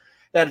program,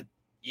 that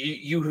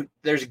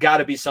there's got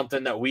to be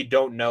something that we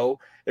don't know.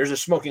 There's a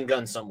smoking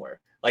gun somewhere.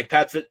 Like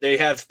they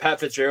have Pat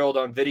Fitzgerald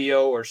on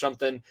video or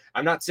something.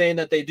 I'm not saying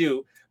that they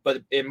do,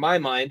 but in my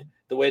mind,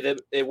 the way that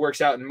it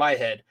works out in my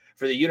head,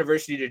 for the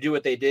university to do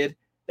what they did,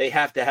 they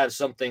have to have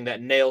something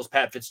that nails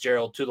Pat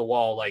Fitzgerald to the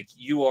wall. Like,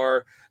 you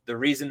are the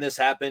reason this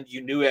happened.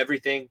 You knew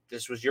everything.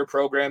 This was your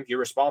program. You're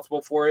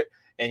responsible for it.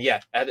 And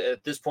yeah,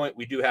 at this point,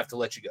 we do have to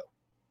let you go.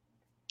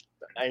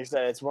 Like I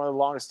said, it's one of the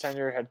longest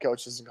tenured head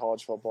coaches in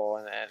college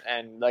football,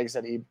 and like I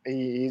said,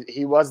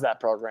 he was that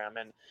program,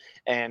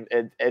 and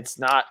that's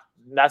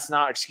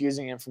not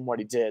excusing him from what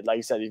he did. Like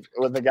you said,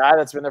 with a guy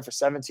that's been there for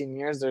 17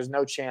 years, there's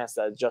no chance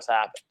that it just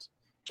happened.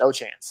 No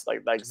chance,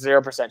 like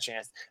 0%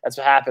 chance. That's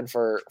what happened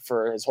for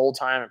his whole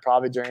time and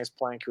probably during his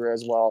playing career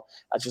as well.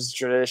 That's just a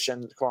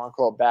tradition, quote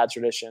unquote, bad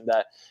tradition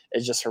that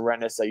is just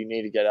horrendous that you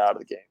need to get out of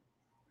the game.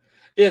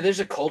 Yeah,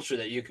 there's a culture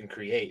that you can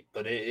create,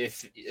 but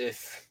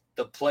if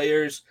the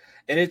players,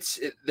 and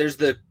there's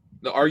the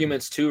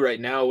arguments too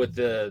right now with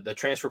the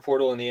transfer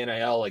portal and the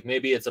NIL, like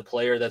maybe it's a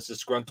player that's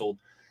disgruntled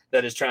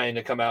that is trying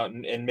to come out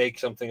and make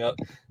something up.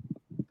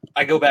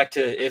 I go back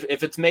to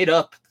if it's made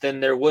up, then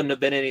there wouldn't have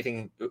been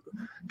anything.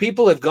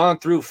 People have gone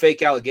through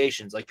fake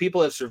allegations. Like,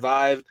 people have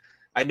survived.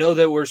 I know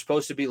that we're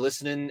supposed to be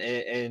listening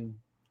and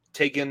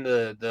taking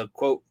the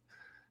quote.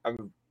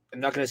 I'm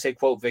not going to say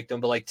quote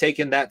victim, but like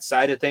taking that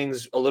side of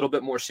things a little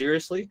bit more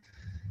seriously.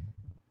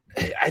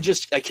 I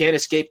can't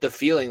escape the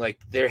feeling like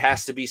there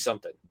has to be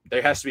something.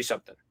 There has to be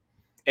something.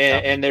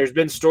 And there's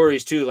been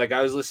stories too. Like,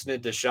 I was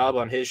listening to Shab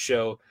on his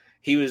show.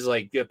 He was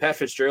like, Pat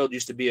Fitzgerald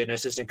used to be an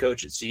assistant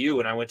coach at CU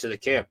when I went to the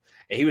camp,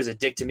 and he was a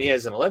dick to me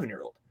as an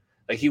 11-year-old.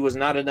 Like, he was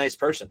not a nice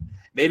person.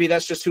 Maybe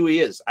that's just who he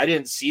is. I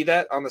didn't see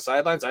that on the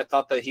sidelines. I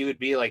thought that he would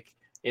be like,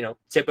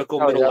 typical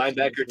middle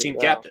linebacker team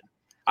captain.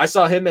 I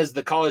saw him as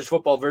the college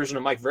football version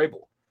of Mike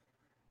Vrabel.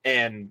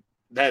 And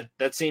that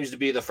seems to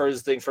be the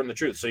furthest thing from the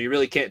truth. So you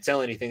really can't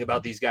tell anything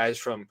about these guys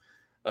from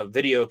a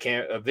video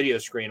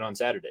screen on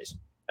Saturdays.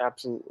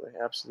 Absolutely.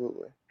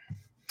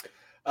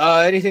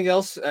 Anything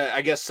else?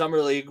 I guess Summer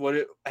League. What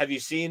have you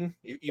seen?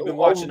 You've been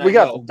watching. We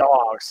got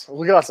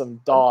some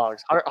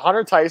dogs.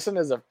 Hunter Tyson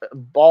is a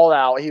ball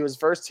out. He was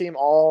first team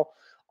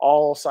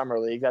all Summer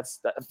League. That's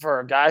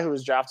for a guy who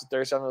was drafted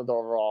 37th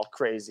overall.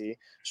 Crazy.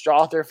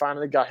 Strother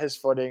finally got his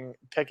footing.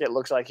 Pickett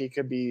looks like he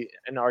could be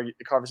in our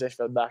conversation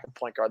for the backup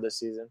point guard this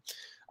season.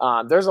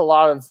 There's a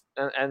lot of,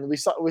 and we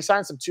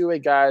signed some 2-way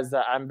guys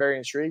that I'm very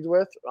intrigued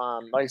with.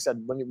 Like I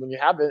said, when you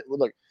have it,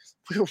 look,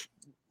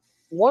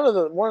 one of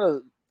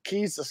the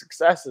keys to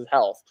success is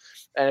health,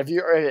 and if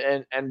you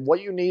and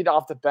what you need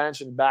off the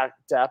bench and back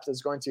depth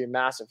is going to be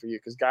massive for you,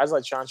 because guys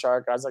like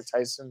Chanchar, guys like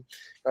Tyson,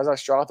 guys like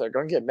Strother are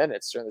going to get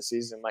minutes during the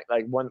season. Like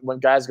when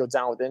guys go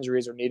down with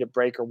injuries or need a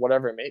break or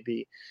whatever it may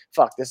be.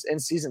 Fuck, this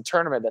in-season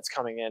tournament that's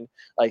coming in,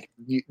 like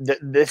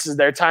this is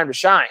their time to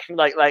shine.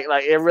 Like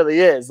it really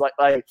is. Like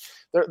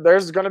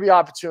there's going to be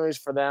opportunities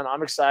for them.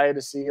 I'm excited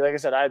to see. Like I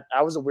said,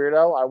 I was a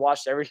weirdo. I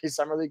watched every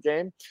Summer League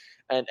game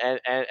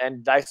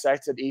and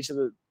dissected each of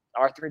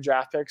our 3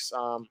 draft picks.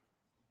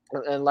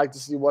 and like to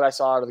see what I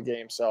saw out of the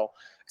game. So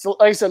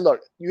like I said,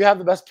 look, you have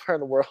the best player in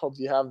the world.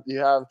 You have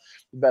the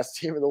best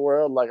team in the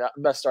world, like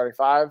best starting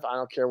five. I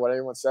don't care what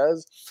anyone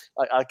says.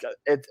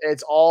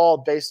 It's all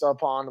based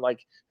upon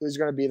like who's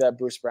going to be that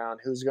Bruce Brown,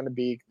 who's going to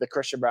be the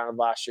Christian Brown of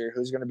last year,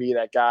 who's going to be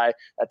that guy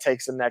that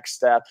takes the next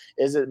step.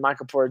 Is it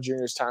Michael Porter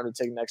Jr.'s time to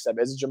take the next step?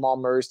 Is it Jamal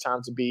Murray's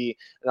time to be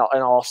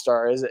an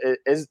all-star?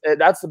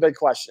 That's the big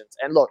questions.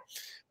 And look,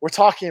 we're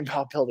talking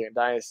about building a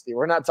dynasty.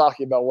 We're not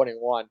talking about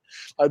winning one.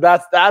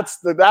 That's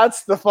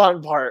the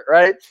fun part,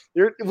 right?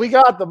 We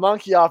got the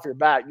monkey off your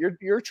back.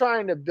 You're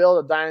trying to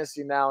build a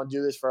dynasty now and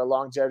do this for a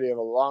longevity of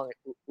a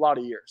lot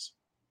of years.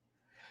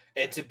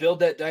 And to build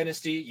that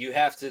dynasty, you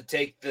have to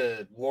take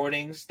the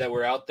warnings that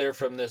were out there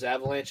from those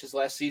Avalanches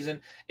last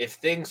season. If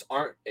things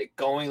aren't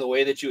going the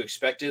way that you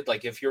expected,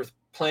 like if you're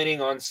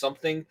planning on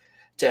something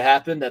to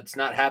happen that's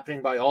not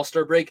happening by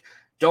All-Star break,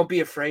 don't be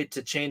afraid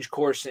to change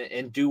course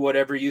and do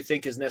whatever you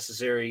think is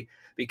necessary,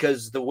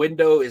 because the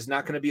window is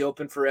not going to be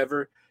open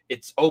forever.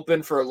 It's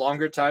open for a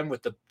longer time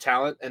with the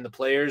talent and the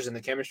players and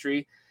the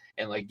chemistry.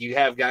 And like you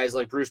have guys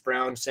like Bruce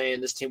Brown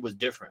saying this team was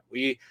different.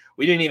 We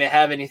didn't even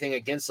have anything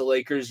against the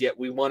Lakers, yet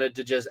we wanted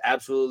to just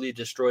absolutely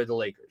destroy the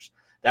Lakers.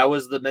 That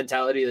was the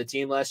mentality of the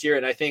team last year.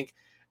 And I think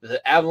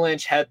the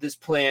Avalanche had this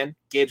plan.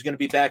 Gabe's going to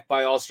be back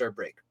by All-Star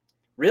break.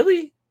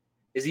 Really?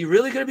 Is he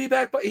really going to be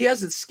back? He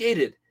hasn't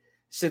skated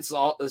since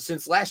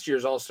last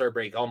year's All-Star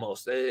break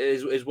almost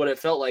is what it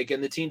felt like.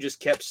 And the team just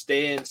kept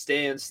staying.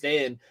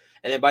 And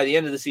then by the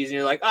end of the season,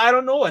 you're like, I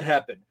don't know what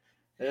happened.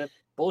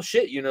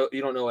 Bullshit. You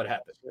don't know what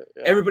happened.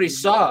 Yeah. Everybody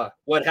saw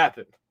what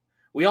happened.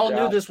 We all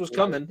knew this was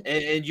coming,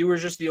 and you were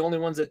just the only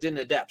ones that didn't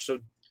adapt. So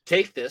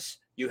take this.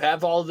 You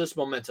have all of this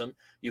momentum.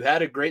 You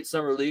had a great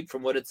summer league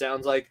from what it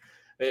sounds like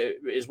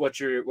is what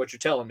you're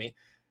telling me.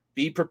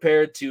 Be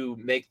prepared to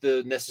make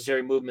the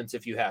necessary movements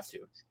if you have to.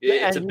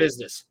 It's a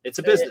business. It's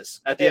a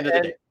business at the end of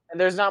the day. And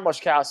there's not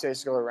much cap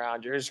space to go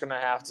around. You're just going to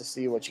have to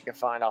see what you can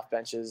find off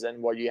benches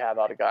and what you have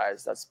out of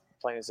guys. That's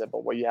plain and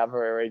simple. What you have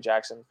for Ray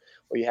Jackson,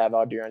 what you have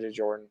out of DeAndre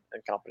Jordan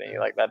and company.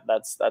 Like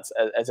that's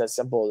as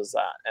simple as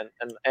that.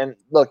 And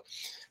look,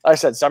 like I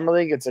said, Summer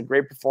League, it's a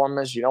great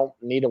performance. You don't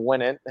need to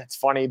win it. It's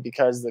funny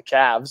because the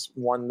Cavs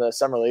won the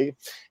Summer League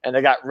and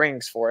they got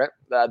rings for it.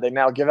 They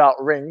now give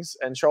out rings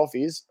and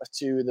trophies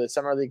to the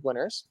Summer League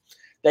winners.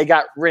 They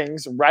got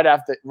rings right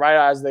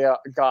as they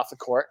got off the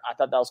court. I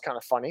thought that was kind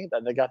of funny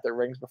that they got their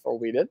rings before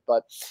we did.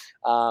 But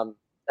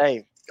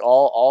hey,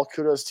 all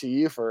kudos to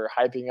you for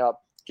hyping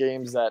up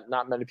games that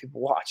not many people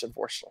watch,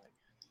 unfortunately.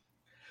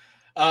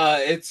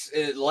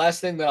 The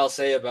last thing that I'll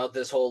say about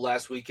this whole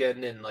last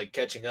weekend and like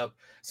catching up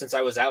since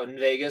I was out in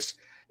Vegas,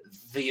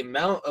 the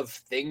amount of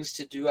things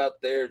to do out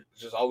there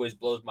just always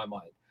blows my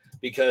mind.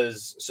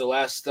 Because so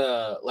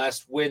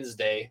last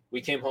Wednesday,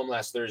 we came home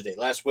last Thursday.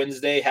 Last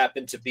Wednesday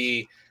happened to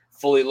be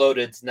fully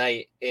loaded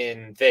night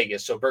in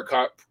Vegas. So Bert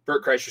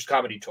Kreischer's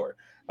comedy tour.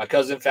 My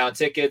cousin found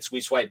tickets.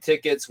 We swiped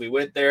tickets. We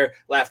went there,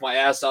 laughed my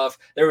ass off.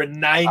 There were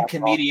 9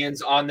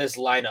 comedians on this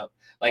lineup,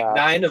 like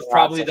 9 of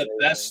probably the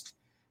best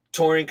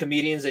touring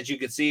comedians that you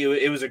could see.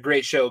 It was a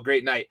great show,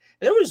 great night.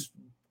 And there was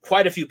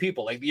quite a few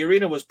people. Like the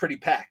arena was pretty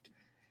packed.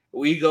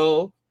 We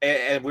go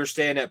and we're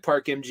staying at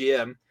Park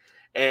MGM,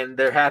 and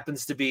there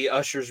happens to be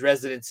Usher's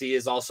residency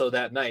is also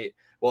that night.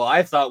 Well,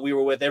 I thought we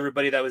were with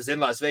everybody that was in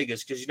Las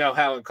Vegas, because you know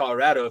how in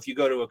Colorado, if you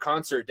go to a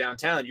concert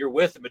downtown, you're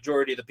with the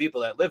majority of the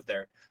people that live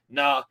there.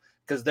 No,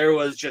 because there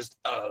was just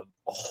a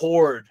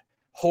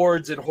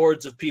hordes and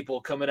hordes of people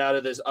coming out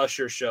of this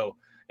Usher show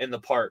in the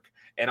park.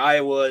 And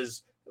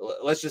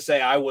let's just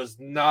say I was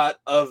not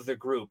of the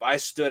group. I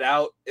stood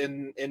out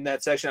in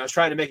that section. I was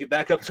trying to make it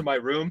back up to my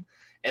room,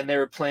 and they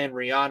were playing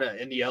Rihanna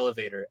in the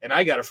elevator, and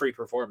I got a free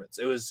performance.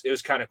 It was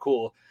kind of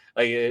cool.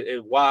 Like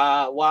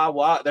wah wah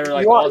wah. They're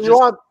like,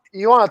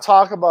 you want to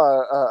talk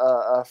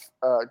about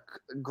a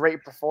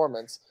great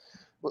performance?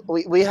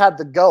 We had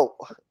the GOAT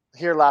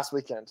here last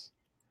weekend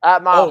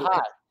at Mile High.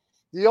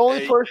 The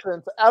only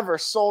person to ever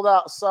sell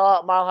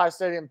out Mile High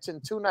Stadium in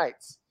 2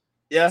 nights.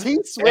 Yeah,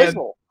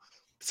 T-Swizzle.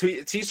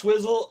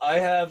 T-Swizzle. I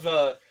have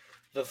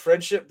the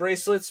friendship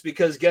bracelets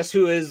because guess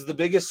who is the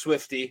biggest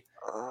Swiftie?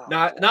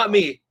 Not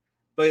me,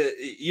 but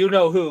you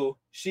know who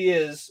she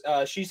is.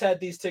 She's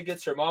had these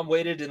tickets. Her mom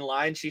waited in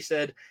line. She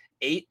said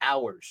 8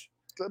 hours.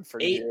 Good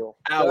for 8 you.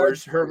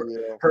 hours.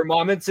 Her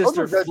mom and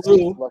sister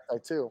flew.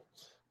 Too.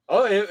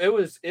 Oh,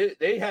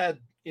 they had,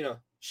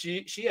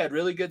 she had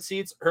really good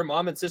seats. Her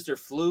mom and sister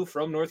flew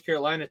from North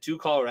Carolina to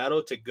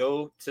Colorado to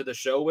go to the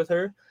show with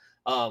her,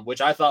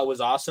 which I thought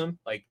was awesome.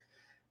 Like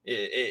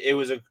it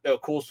was a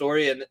cool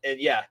story. And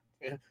yeah,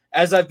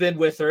 as I've been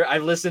with her,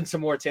 I've listened to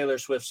more Taylor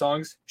Swift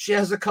songs. She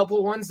has a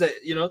couple ones that,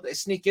 they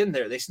sneak in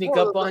there. They sneak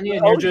up on you,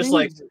 and you're just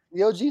like...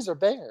 The OGs are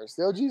bangers.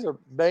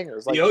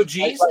 Like,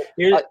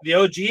 the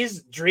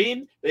OGs,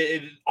 Dream,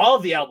 all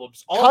of the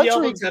albums. All the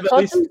albums have at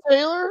least...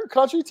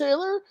 Country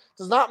Taylor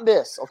does not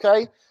miss,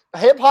 okay?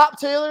 Hip-hop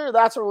Taylor,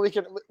 that's where we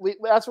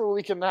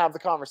can have the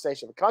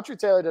conversation. But Country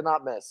Taylor did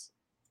not miss.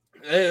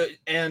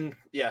 And,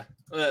 yeah,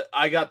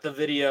 I got the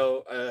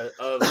video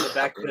of the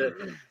back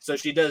to. So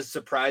she does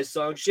surprise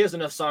songs. She has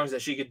enough songs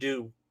that she could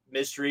do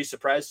mystery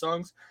surprise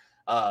songs.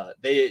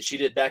 She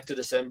did Back to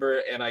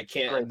December, and I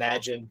can't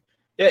imagine.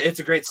 Yeah, it's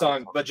a great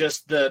song, but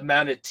just the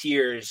amount of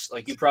tears,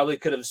 like you probably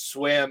could have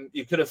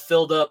you could have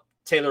filled up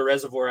Taylor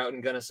Reservoir out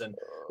in Gunnison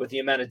with the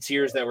amount of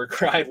tears that were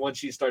cried once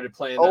she started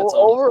playing that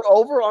song.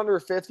 Over under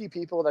 50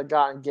 people that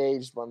got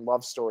engaged when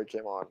Love Story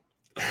came on.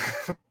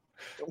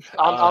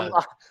 I'm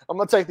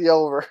gonna take the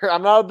over.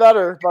 I'm not a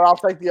better, but I'll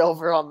take the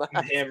over on that.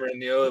 I'm hammering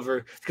the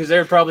over because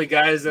there are probably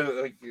guys that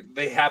like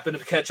they happen to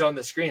catch on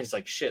the screen. It's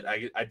like shit.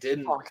 I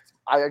didn't.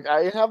 I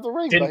didn't have the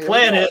ring. Didn't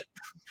plan it.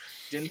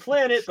 Didn't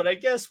plan it, but I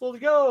guess we'll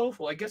go.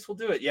 Well, I guess we'll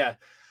do it. Yeah.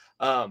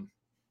 I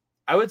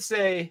would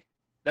say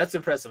that's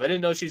impressive. I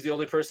didn't know she's the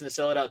only person to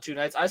sell it out 2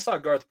 nights. I saw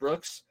Garth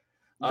Brooks.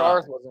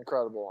 Garth was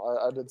incredible.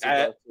 I did see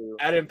that too.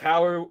 At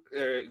Empower,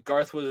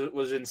 Garth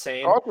was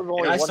insane. Garth was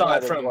only I saw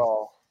it from.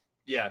 Well.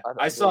 Yeah,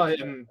 I saw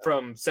him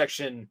from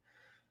section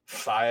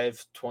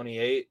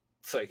 528.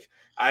 It's like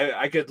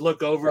I could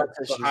look over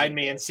behind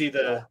me and see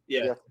I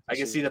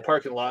can see the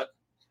parking lot,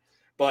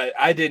 but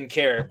I didn't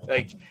care.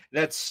 Like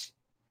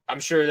I'm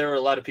sure there were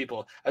a lot of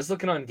people. I was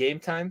looking on Game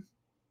Time,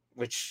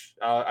 which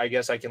I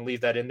guess I can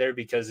leave that in there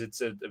because it's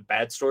a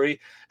bad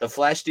story. The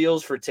flash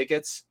deals for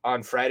tickets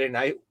on Friday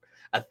night,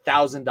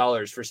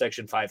 $1,000 for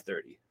section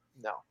 530.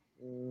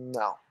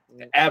 No.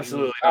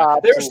 Absolutely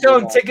not. They were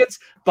selling tickets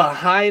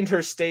behind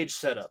her stage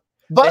setup.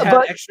 But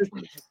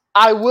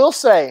I will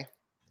say,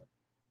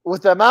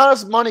 with the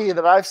amount of money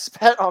that I've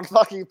spent on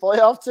fucking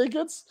playoff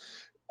tickets,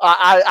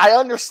 I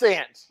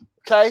understand.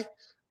 Okay,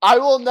 I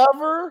will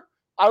never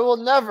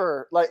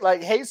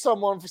like hate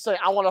someone for saying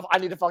I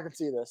need to fucking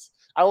see this.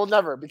 I will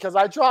never, because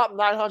I dropped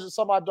 $900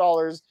 some odd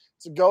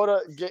to go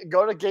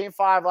to Game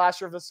 5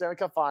 last year of the Stanley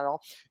Cup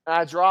Final, and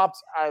I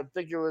dropped I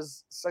think it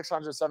was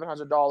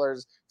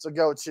 $600-$700 to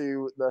go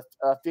to the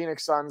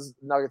Phoenix Suns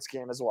Nuggets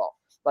game as well,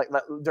 like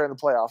during the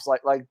playoffs.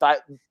 Like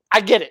that, I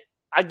get it.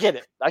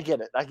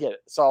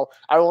 So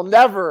I will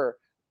never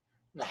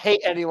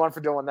hate anyone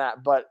for doing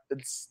that, but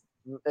it's.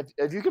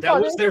 If you could that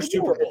was their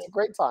Super Bowl. It's a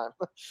great time.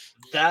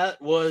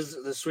 That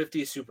was the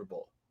Swifties Super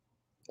Bowl.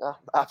 Yeah,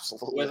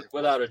 absolutely,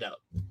 without a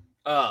doubt.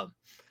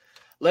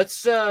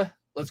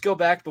 Let's go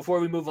back before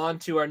we move on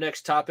to our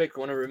next topic.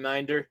 One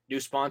reminder, new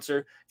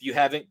sponsor.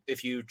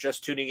 If you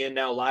just tuning in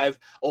now live,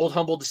 Old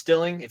Humble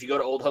Distilling. If you go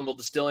to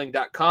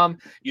oldhumbledistilling.com,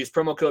 use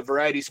promo code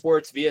Variety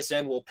Sports.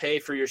 VSN will pay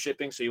for your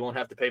shipping, so you won't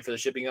have to pay for the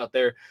shipping out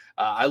there.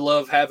 I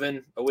love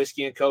having a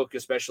whiskey and Coke,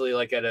 especially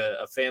like at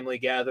a family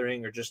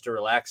gathering or just to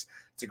relax.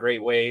 It's a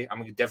great way.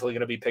 I'm definitely going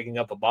to be picking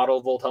up a bottle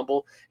of Old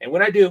Humble, and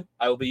when I do,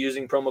 I will be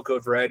using promo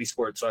code Variety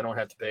Sports, so I don't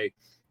have to pay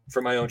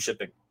for my own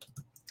shipping.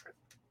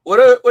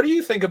 What do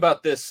you think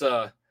about this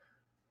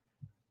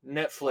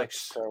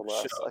Netflix show?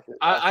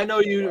 I know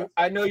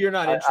you're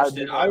not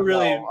interested.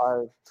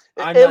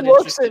 It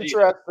looks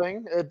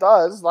interesting. It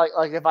does.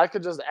 Like if I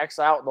could just X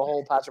out the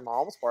whole Patrick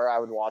Mahomes part, I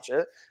would watch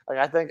it. Like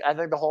I think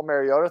the whole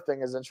Mariota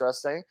thing is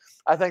interesting.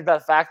 I think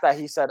that fact that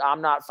he said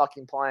I'm not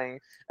fucking playing,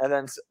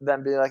 and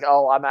then be like,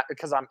 oh,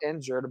 because I'm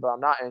injured, but I'm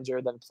not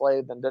injured. Then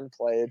played, then didn't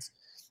play. It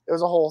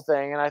was a whole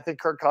thing, and I think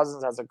Kirk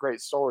Cousins has a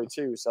great story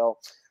too. So,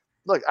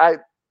 look, I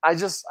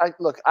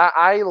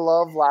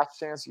love Last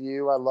Chance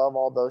U. I love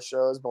all those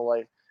shows, but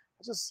like,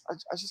 I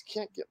just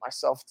can't get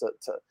myself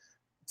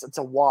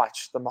to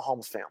watch the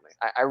Mahomes family.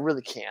 I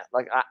really can't.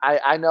 Like,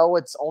 I know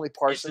it's only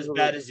partially. It's as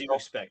bad as you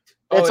expect.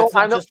 It's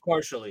not just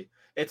partially.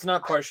 It's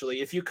not partially.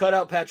 If you cut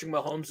out Patrick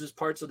Mahomes'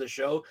 parts of the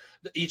show,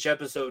 each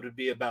episode would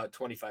be about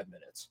 25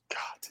 minutes. God,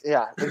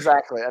 yeah,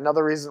 exactly.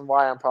 Another reason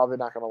why I'm probably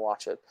not going to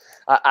watch it.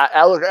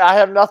 I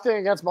have nothing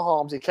against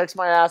Mahomes. He kicks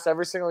my ass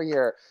every single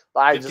year.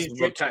 But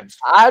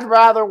I'd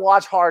rather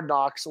watch Hard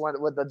Knocks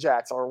with the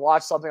Jets or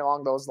watch something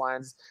along those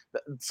lines,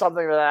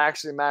 something that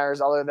actually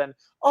matters other than,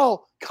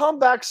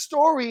 comeback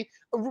story.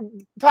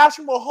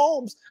 Patrick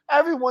Mahomes,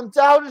 everyone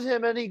doubted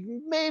him and he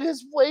made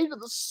his way to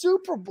the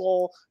Super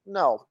Bowl.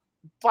 No.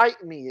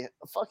 Bite me.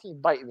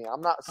 Fucking bite me.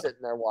 I'm not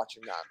sitting there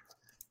watching that.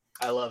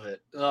 I love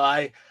it.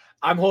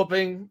 I'm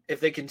hoping if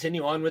they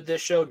continue on with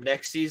this show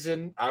next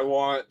season, I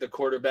want the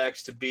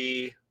quarterbacks to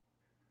be.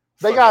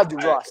 They gotta do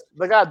Russ.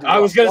 I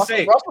was gonna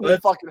say Russ would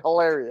be fucking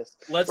hilarious.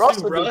 Let's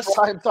do Russ.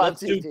 Let's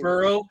do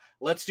Burrow.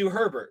 Let's do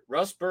Herbert.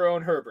 Russ, Burrow,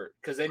 and Herbert.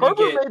 Because then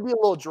Herbert may be a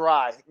little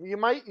dry. You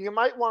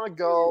might want to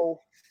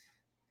go.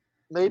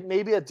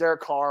 Maybe a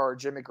Derek Carr or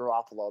Jimmy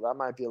Garoppolo. That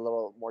might be a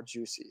little more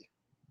juicy.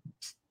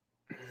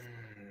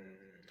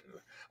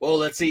 Well,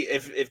 let's see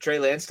if Trey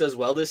Lance does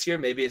well this year.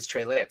 Maybe it's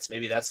Trey Lance.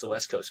 Maybe that's the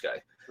West Coast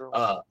guy.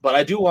 But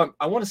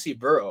I want to see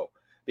Burrow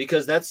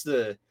because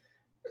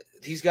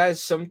these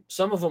guys. Some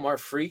of them are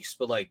freaks,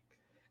 but like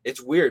it's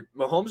weird.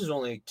 Mahomes is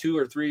only 2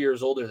 or 3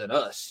 years older than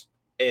us,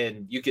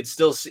 and you could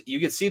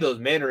see those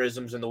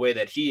mannerisms in the way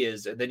that he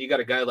is. And then you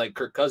got a guy like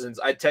Kirk Cousins.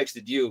 I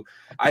texted you.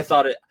 I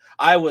thought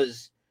I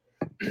was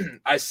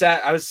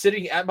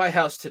sitting at my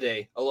house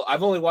today.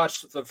 I've only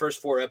watched the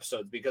first 4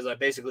 episodes because I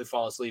basically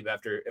fall asleep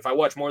if I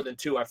watch more than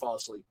 2, I fall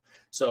asleep.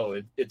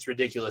 So it's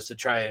ridiculous to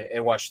try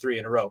and watch 3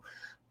 in a row.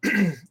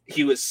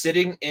 he was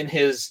sitting in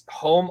his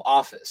home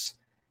office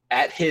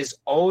at his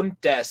own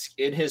desk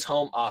in his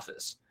home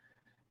office.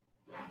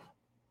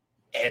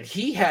 And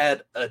he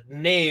had a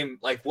name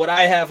like what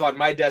I have on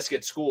my desk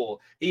at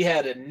school. He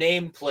had a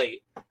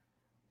nameplate,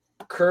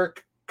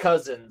 Kirk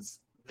Cousins.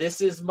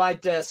 This is my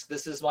desk.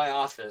 This is my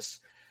office.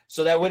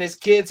 So that when his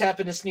kids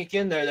happen to sneak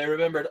in there, they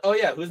remembered, oh,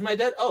 yeah, who's my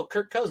dad? Oh,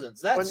 Kirk Cousins.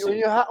 That's when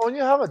you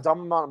have a dumb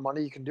amount of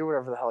money, you can do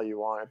whatever the hell you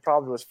want. It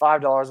probably was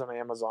 $5 on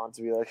Amazon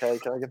to be like, hey,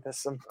 can I get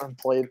this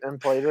unplated?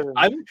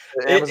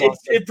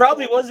 It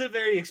probably wasn't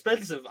very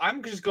expensive.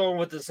 I'm just going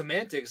with the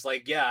semantics.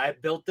 Like, yeah, I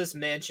built this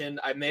mansion.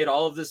 I made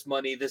all of this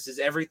money. This is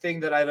everything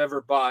that I've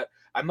ever bought.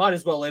 I might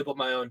as well label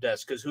my own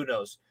desk because who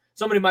knows?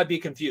 Somebody might be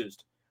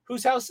confused.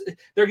 Whose house?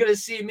 They're gonna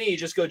see me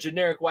just go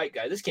generic white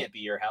guy. This can't be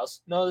your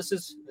house. No, this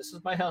is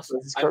my house.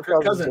 I'm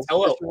Kirk Cousins.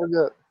 Hello.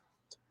 In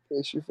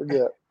case you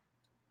forget.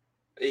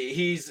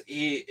 He's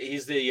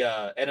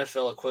the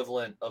NFL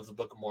equivalent of the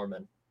Book of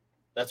Mormon.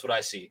 That's what I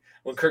see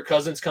when Kirk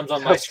Cousins comes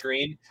on my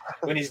screen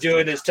when he's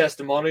doing his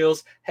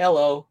testimonials.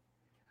 Hello,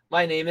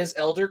 my name is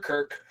Elder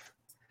Kirk,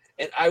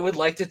 and I would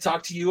like to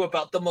talk to you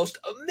about the most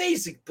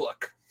amazing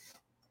book.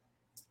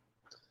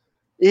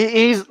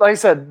 He's like I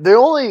said, the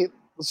only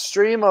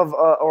stream of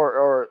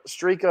or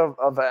streak of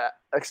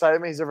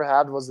excitement he's ever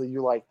had was the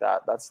 "You Like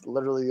That." That's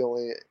literally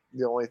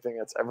the only thing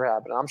that's ever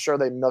happened. I'm sure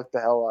they milked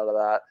the hell out of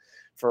that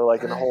for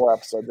like in a whole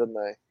episode, didn't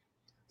they?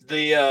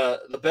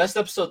 The best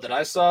episode that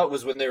I saw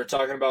was when they were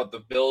talking about the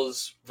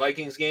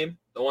Bills-Vikings game,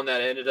 the one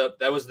that ended up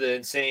that was the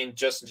insane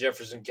Justin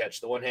Jefferson catch,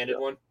 the one-handed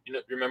one.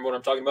 You remember what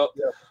I'm talking about?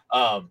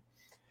 Yeah.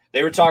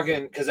 They were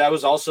talking because that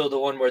was also the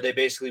one where they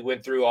basically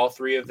went through all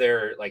three of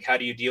their like how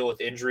do you deal with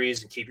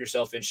injuries and keep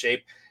yourself in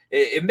shape.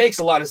 It makes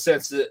a lot of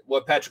sense that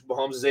what Patrick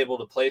Mahomes is able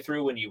to play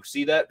through when you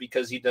see that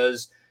because he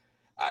does.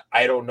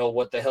 I don't know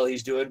what the hell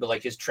he's doing, but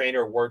like his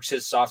trainer works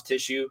his soft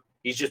tissue.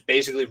 He's just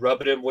basically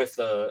rubbing him with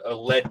a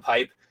lead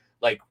pipe,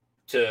 like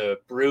to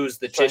bruise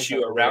the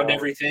tissue around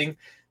everything,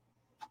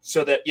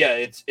 so that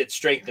it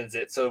strengthens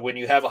it. So when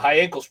you have a high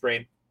ankle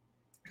sprain,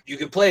 you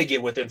can play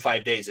again within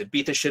 5 days and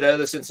beat the shit out of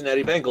the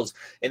Cincinnati Bengals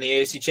in the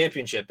AFC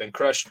Championship and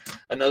crush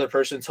another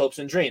person's hopes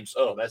and dreams.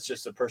 Oh, that's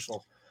just a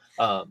personal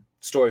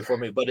story for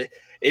me, but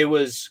it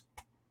was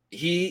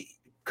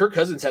Kirk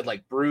Cousins had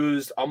like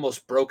bruised,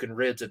 almost broken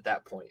ribs at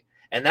that point.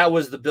 And that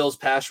was the Bills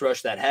pass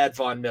rush that had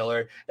Von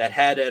Miller, that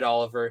had Ed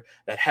Oliver,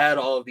 that had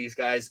all of these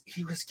guys.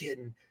 He was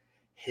getting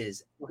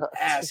his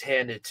ass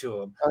handed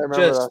to him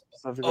just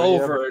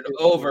over and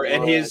over.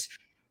 And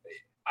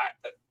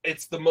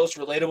it's the most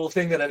relatable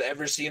thing that I've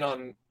ever seen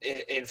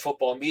in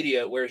football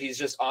media, where he's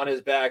just on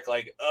his back,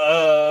 like,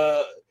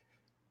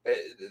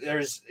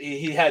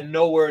 he had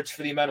no words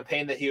for the amount of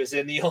pain that he was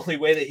in. The only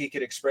way that he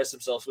could express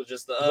himself was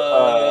just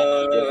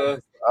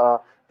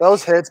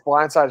those hits,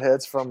 blindside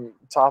hits from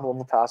top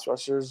level pass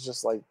rushers,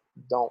 just like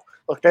don't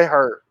look. They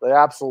hurt. They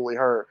absolutely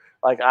hurt.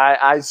 Like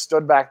I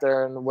stood back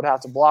there and would have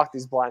to block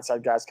these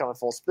blindside guys coming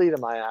full speed in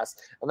my ass,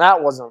 and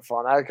that wasn't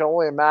fun. I can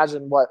only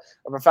imagine what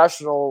a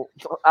professional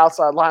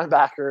outside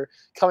linebacker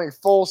coming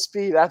full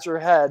speed at your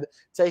head,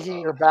 taking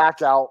your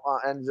back out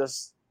and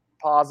just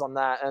pause on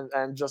that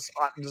and just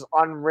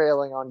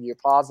unrailing on you.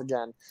 Pause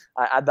again.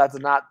 That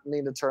did not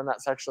mean to turn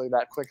that sexually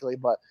that quickly,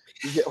 but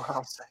you get what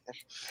I'm saying.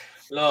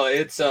 No,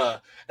 it's and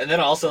then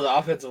also the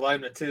offensive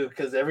lineman too,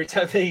 because every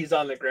time that he's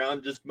on the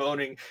ground just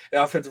moaning,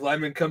 the offensive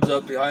lineman comes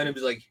up behind him,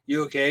 he's like,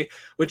 "You okay?"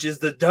 Which is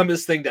the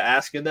dumbest thing to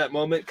ask in that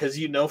moment, because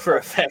you know for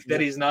a fact that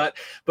he's not,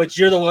 but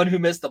you're the one who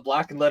missed the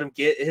block and let him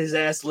get his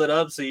ass lit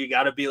up, so you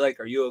got to be like,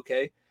 "Are you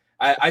okay?"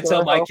 I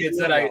tell my kids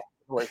that I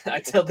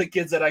tell the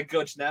kids that I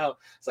coach now,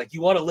 it's like,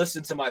 you want to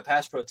listen to my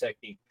pass pro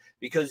technique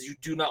because you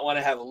do not want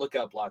to have a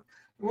lookout block.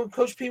 Well,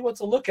 Coach P,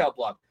 what's a lookout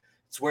block?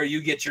 It's where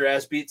you get your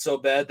ass beat so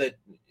bad that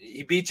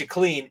he beat you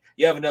clean.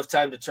 You have enough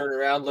time to turn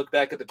around, look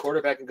back at the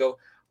quarterback, and go,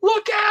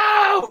 "Look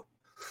out!"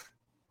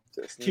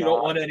 You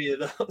don't want any of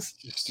those.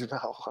 Just do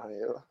not want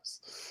any of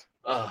those.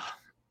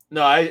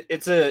 No,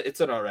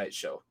 it's an all right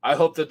show. I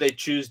hope that they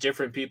choose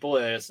different people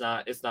and it's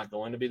not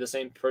going to be the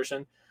same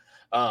person.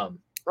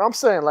 I'm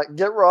saying, like,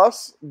 get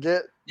Russ,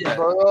 get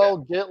Burrow,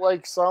 get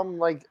like some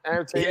like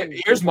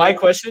entertaining. Here's my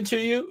question to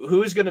you: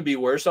 who is going to be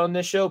worse on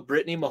this show,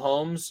 Brittany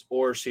Mahomes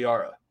or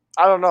Ciara?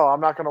 I don't know. I'm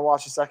not going to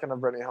watch a second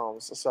of Brittany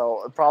Mahomes,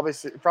 so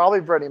probably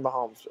Brittany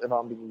Mahomes if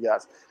I'm being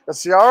guessed. But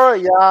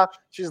Ciara,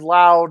 she's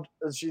loud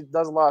and she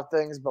does a lot of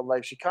things, but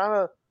like she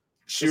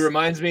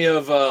reminds me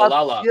of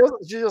Lala.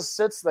 She just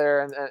sits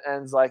there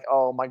and is like,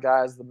 "Oh, my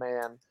guy's the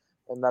man,"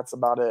 and that's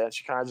about it. And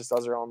she kind of just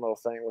does her own little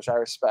thing, which I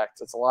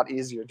respect. It's a lot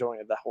easier doing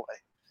it that way.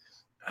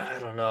 I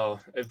don't know.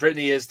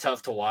 Brittany is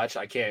tough to watch.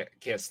 I can't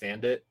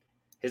stand it.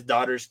 His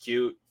daughter's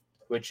cute,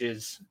 which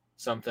is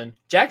something.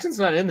 Jackson's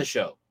not in the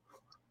show.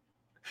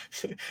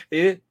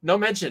 No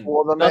mention.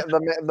 Well,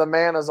 the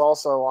man is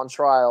also on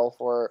trial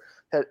for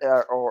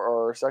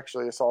or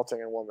sexually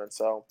assaulting a woman,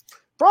 so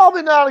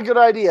probably not a good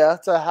idea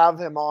to have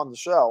him on the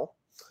show.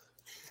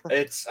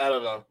 I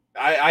don't know.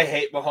 I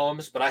hate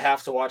Mahomes, but I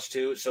have to watch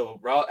too.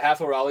 So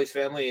half of Raleigh's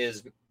family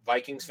is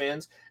Vikings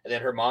fans, and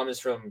then her mom is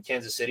from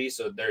Kansas City,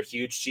 so they're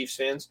huge Chiefs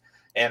fans.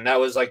 And that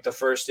was like the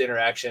first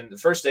interaction. The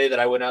first day that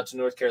I went out to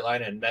North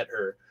Carolina and met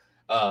her,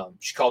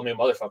 she called me a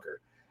motherfucker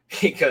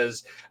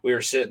because we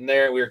were sitting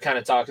there and we were kind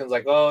of talking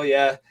like, oh,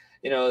 yeah,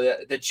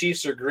 the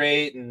Chiefs are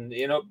great. And,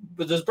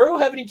 but does Burrow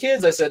have any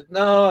kids? I said,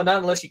 no,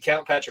 not unless you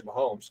count Patrick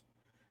Mahomes.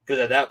 Because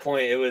at that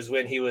point, it was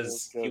when he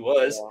was.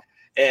 Yeah.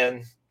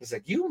 And he's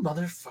like, you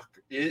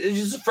motherfucker. It's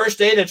just the first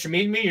day that you're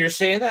meeting me. You're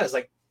saying that. It's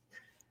like,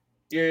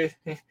 you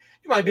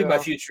might be my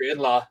future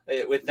in-law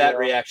with that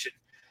reaction.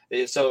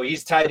 So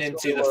he's tied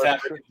into the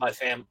fabric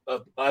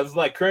of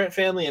my current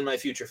family and my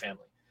future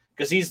family,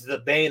 because he's the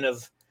bane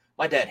of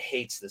my dad.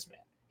 Hates this man.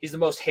 He's the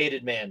most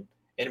hated man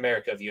in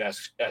America. If you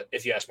ask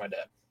my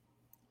dad.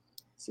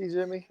 See,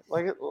 Jimmy,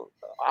 like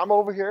I'm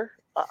over here.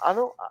 I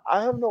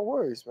have no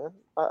worries, man.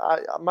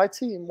 My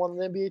team won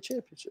the NBA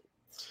championship.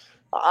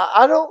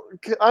 I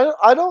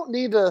don't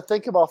need to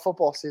think about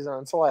football season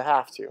until I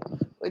have to.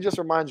 Let me just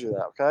remind you of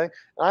that, okay?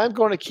 And I'm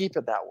going to keep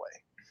it that way.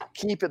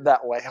 Keep it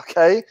that way,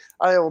 okay?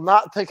 I will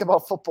not think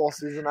about football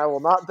season. I will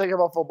not think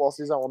about football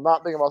season. I will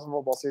not think about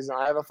football season.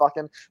 I have a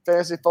fucking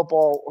fantasy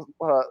football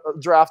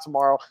draft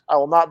tomorrow. I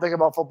will not think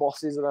about football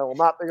season. I will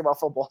not think about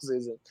football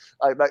season.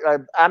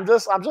 I'm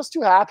just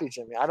too happy,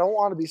 Jimmy. I don't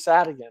want to be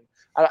sad again.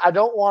 I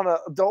don't want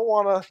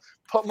to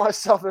put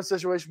myself in a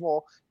situation where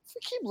if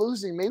we keep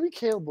losing, maybe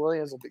Caleb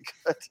Williams will be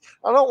good.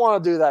 I don't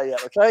want to do that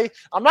yet, okay?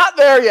 I'm not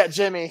there yet,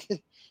 Jimmy.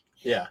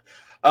 Yeah.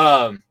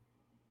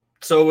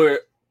 So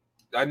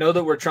I know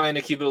that we're trying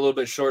to keep it a little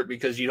bit short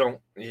because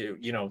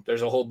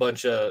there's a whole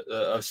bunch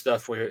of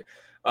stuff we're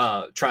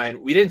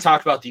trying. We didn't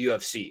talk about the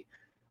UFC,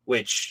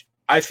 which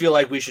I feel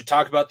like we should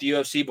talk about the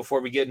UFC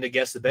before we get into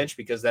Guess the Bench,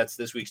 because that's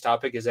this week's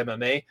topic is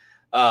MMA.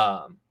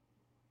 I'm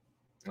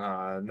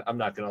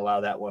not going to allow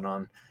that one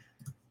on.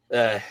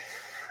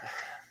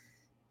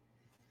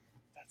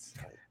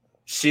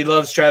 She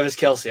loves Travis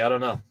Kelce. I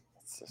don't know.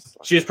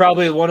 She was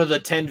probably one of the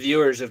 10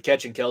 viewers of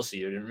Catching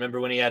Kelce. Remember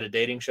when he had a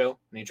dating show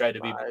and he tried to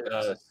be?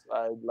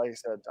 Like I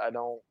said, I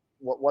don't.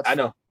 I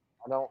know.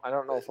 I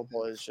don't know what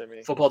football is,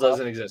 Jimmy. Football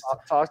doesn't exist.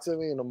 Talk to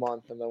me in a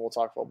month, and then we'll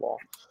talk football.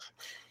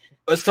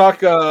 Let's talk.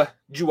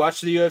 Did you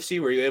watch the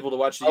UFC? Were you able to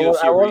watch the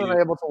UFC? I wasn't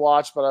able to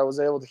watch, but I was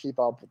able to keep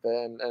up with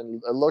it,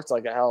 and it looked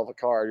like a hell of a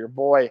card. Your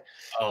boy,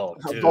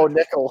 Bo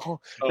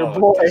Nickel, your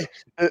boy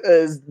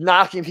is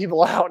knocking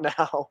people out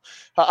now.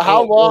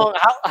 How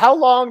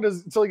long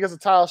until he gets a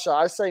title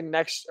shot? I say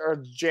next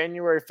or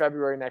January,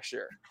 February next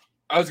year.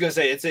 I was gonna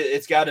say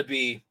it's got to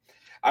be.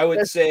 I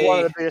would say one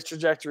of the biggest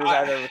trajectories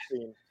I've ever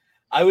seen.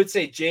 I would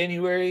say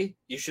January.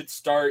 You should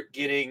start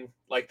getting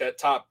like that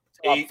top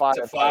 8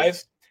 to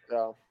 5.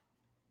 Yeah.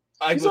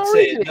 He's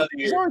already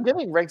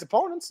getting ranked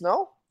opponents,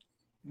 no?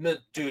 No,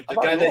 dude, the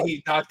guy that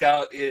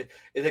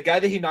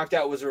he knocked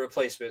out was a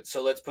replacement.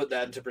 So let's put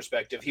that into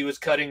perspective. He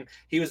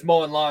was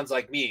mowing lawns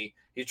like me.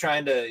 He's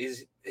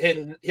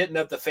hitting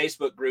up the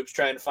Facebook groups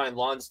trying to find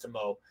lawns to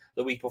mow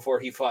the week before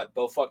he fought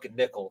Bo fucking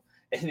Nickel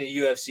in the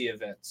UFC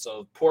event.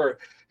 So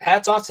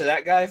hats off to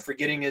that guy for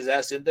getting his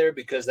ass in there,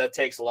 because that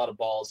takes a lot of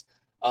balls.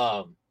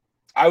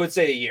 I would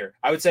say a year.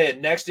 I would say a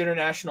next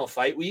International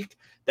Fight Week.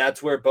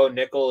 That's where Bo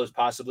Nickel is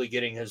possibly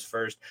getting his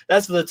first.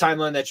 That's the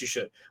timeline that you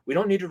should. We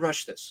don't need to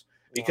rush this,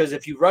 because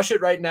if you rush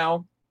it right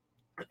now,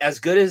 as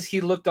good as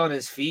he looked on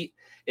his feet,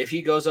 if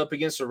he goes up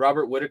against a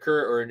Robert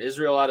Whittaker or an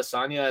Israel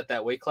Adesanya at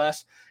that weight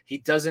class, he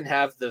doesn't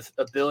have the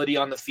ability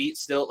on the feet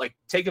still. Like,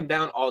 take him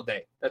down all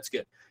day. That's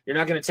good. You're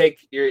not going to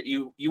take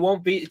you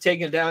won't be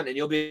taking him down, and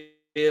you'll be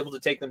able to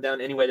take them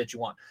down any way that you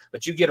want.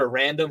 But you get a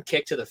random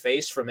kick to the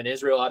face from an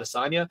Israel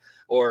Adesanya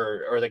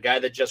or the guy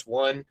that just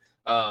won.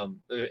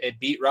 It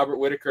beat Robert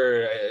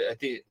Whittaker. I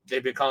think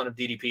they've been calling him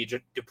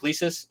DDP.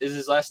 Duplessis is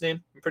his last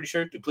name. I'm pretty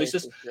sure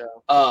Duplessis.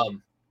 Yeah.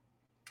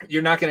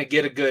 You're not going to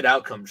get a good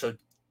outcome. So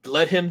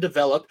let him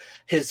develop.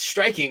 His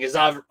striking is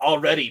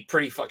already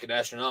pretty fucking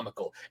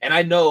astronomical, and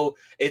I know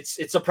it's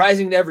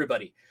surprising to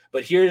everybody.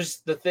 But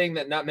here's the thing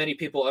that not many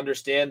people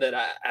understand, that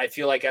I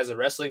feel like as a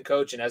wrestling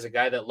coach and as a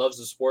guy that loves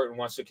the sport and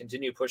wants to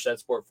continue to push that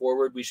sport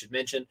forward, we should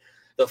mention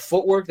the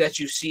footwork that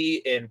you see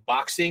in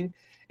boxing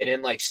and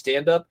in like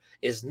stand-up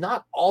is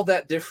not all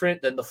that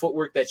different than the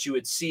footwork that you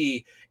would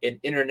see in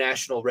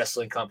international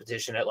wrestling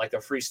competition at like a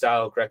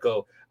freestyle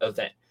Greco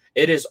event.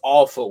 It is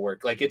all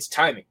footwork. Like, it's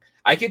timing.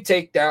 I could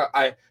take down,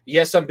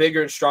 I'm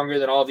bigger and stronger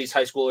than all these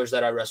high schoolers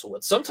that I wrestle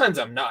with. Sometimes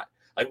I'm not.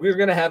 Like, we're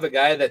going to have a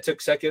guy that took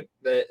second,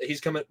 that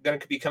he's going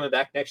to be coming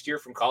back next year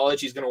from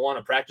college. He's going to want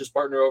a practice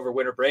partner over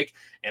winter break,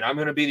 and I'm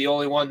going to be the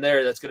only one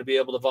there that's going to be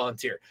able to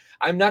volunteer.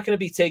 I'm not going to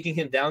be taking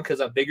him down because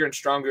I'm bigger and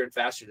stronger and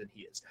faster than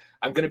he is.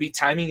 I'm going to be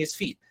timing his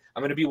feet.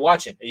 I'm going to be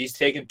watching. He's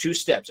taking 2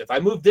 steps. If I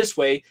move this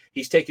way,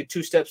 he's taking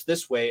 2 steps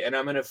this way, and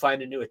I'm going to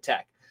find a new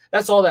attack.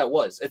 That's all that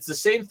was. It's the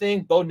same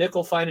thing Bo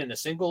Nickel finding a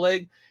single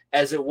leg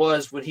as it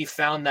was when he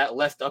found that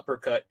left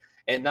uppercut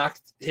and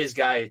knocked his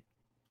guy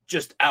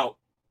just out.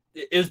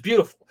 It was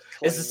beautiful.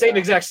 It's the same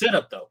exact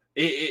setup, though.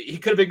 He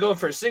could have been going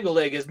for a single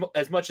leg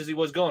as much as he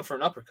was going for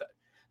an uppercut.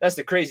 That's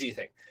the crazy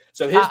thing.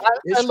 So his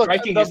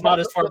striking is not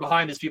as far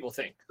behind as people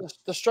think.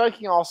 The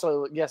striking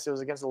also, yes, it was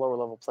against a lower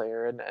level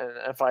player and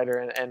a fighter,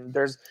 and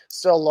there's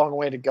still a long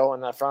way to go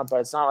in that front,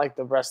 but it's not like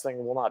the wrestling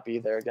will not be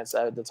there against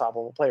the top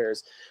level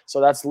players. So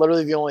that's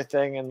literally the only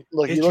thing. And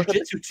look, his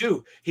jiu-jitsu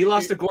too. He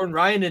lost to Gordon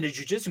Ryan in a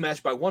jiu-jitsu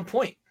match by 1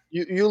 point.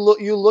 You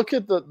look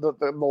at the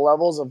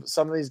levels of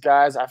some of these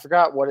guys. I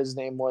forgot what his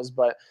name was,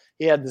 but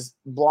he had this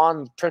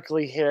blonde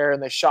prickly hair,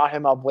 and they shot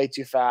him up way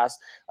too fast.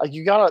 Like,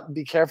 you gotta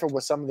be careful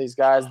with some of these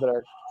guys that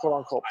are quote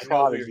unquote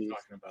prodigies.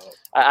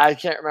 I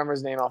can't remember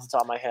his name off the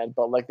top of my head,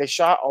 but like they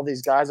shot all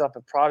these guys up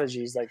at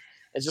prodigies. Like,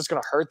 it's just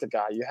gonna hurt the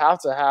guy. You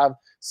have to have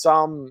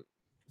some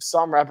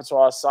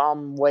repertoire,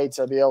 some way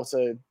to be able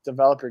to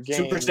develop your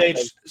game.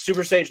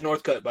 Super Sage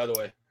Northcutt, by the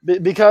way.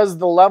 Because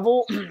the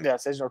level,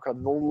 Sage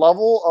Northcutt, the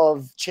level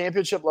of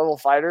championship level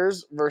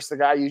fighters versus the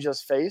guy you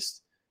just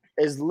faced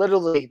is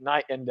literally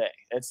night and day.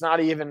 It's not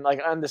even like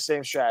on the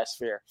same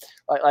stratosphere.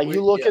 Like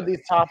you look at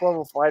these top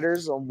level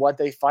fighters and what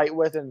they fight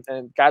with,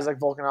 and guys like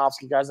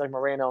Volkanovski, guys like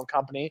Moreno and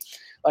company,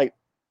 like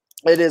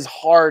it is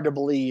hard to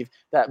believe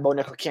that Bo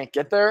Nickel can't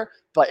get there.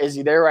 But is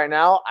he there right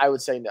now? I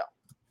would say no.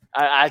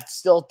 I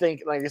still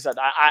think, like I said,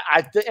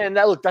 and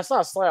that, look, that's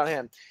not a slight on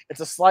him. It's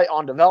a slight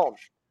on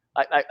development.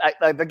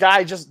 Like the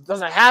guy just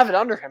doesn't have it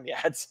under him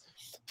yet. It's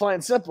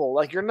plain simple.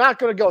 Like, you're not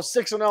going to go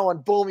 6-0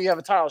 and boom, you have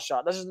a title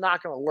shot. That's just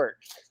not going to work.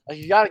 Like,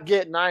 you got to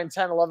get 9,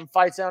 10, 11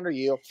 fights under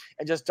you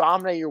and just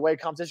dominate your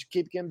weight competition,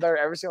 keep getting better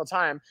every single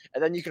time,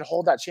 and then you can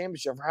hold that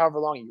championship for however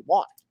long you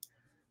want.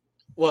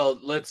 Well,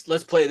 let's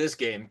play this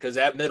game, because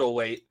at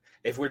middleweight,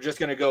 if we're just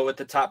going to go with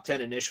the top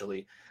 10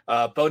 initially,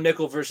 Bo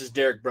Nickel versus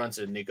Derek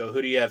Brunson, Nico,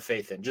 who do you have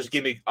faith in? Just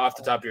give me off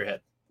the top of your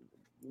head.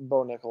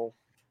 Bo Nickel.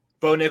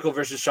 Bo Nickel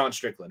versus Sean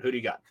Strickland. Who do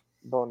you got?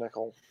 Bo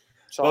Nickel.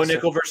 Bo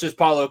Nickel versus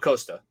Paulo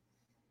Costa.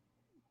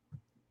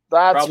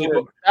 That's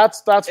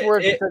where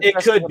it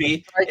could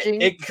be.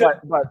 It could,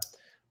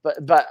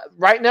 but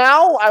right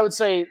now I would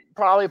say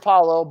probably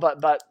Paulo.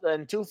 But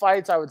in 2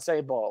 fights I would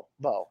say Bo.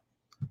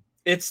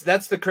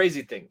 That's the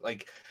crazy thing.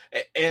 Like,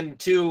 and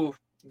to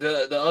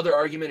the other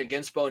argument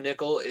against Bo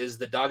Nickel is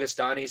the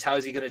Dagestanis. How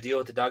is he going to deal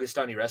with the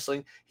Dagestani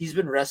wrestling? He's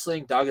been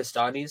wrestling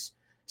Dagestanis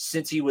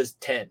since he was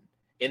 10.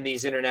 In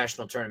these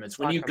international tournaments.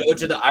 When you go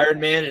to the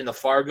Ironman and the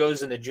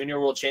Fargos and the Junior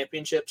World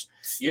Championships,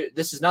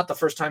 this is not the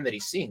first time that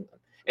he's seeing them.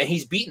 And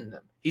he's beaten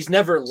them. He's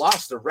never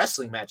lost a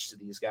wrestling match to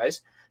these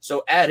guys.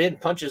 So add in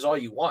punches all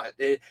you want.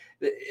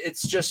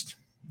 It's just,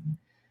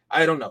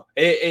 I don't know.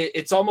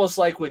 It's almost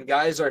like when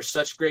guys are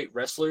such great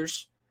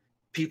wrestlers,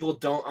 people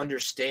don't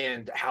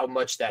understand how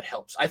much that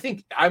helps. I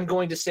think I'm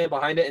going to stand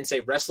behind it and say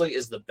wrestling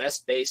is the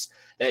best base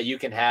that you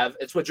can have.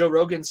 It's what Joe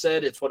Rogan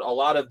said. It's what a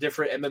lot of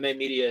different MMA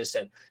media has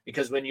said,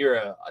 because when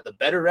you're the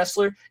better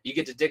wrestler, you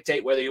get to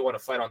dictate whether you want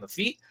to fight on the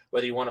feet,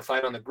 whether you want to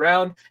fight on the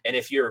ground. And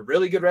if you're a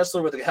really good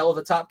wrestler with a hell of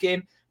a top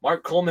game,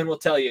 Mark Coleman will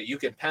tell you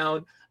can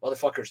pound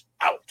motherfuckers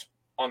out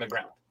on the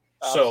ground.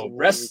 Absolutely.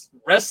 So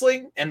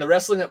wrestling and the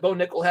wrestling that Bo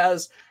Nickel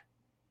has,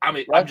 I'm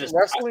in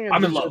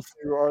love.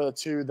 Are the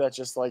two that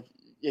just, like,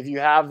 if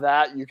you have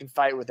that, you can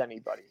fight with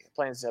anybody.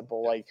 Plain and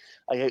simple. Like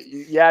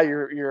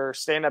your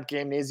stand-up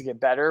game needs to get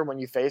better when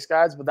you face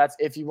guys, but that's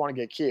if you want to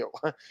get cute.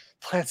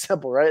 Plain and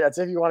simple, right? That's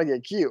if you want to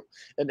get cute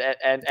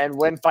and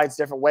win fights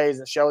different ways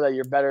and show that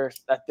you're better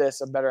at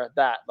this and better at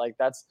that. Like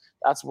that's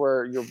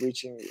where you're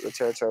reaching the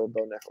territory with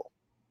Bo Nickel.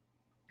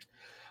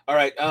 All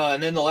right,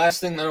 and then the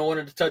last thing that I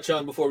wanted to touch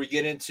on before we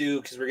get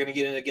into, because we're going to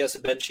get into Guess the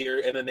Bench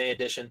here, MMA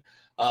edition,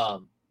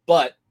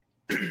 but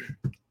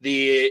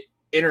the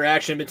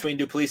interaction between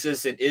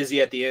Duplessis and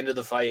Izzy at the end of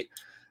the fight.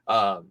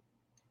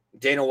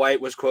 Dana White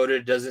was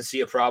quoted, doesn't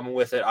see a problem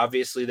with it.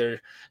 Obviously, there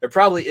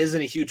probably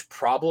isn't a huge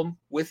problem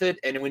with it.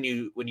 And when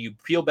you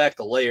peel back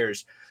the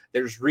layers,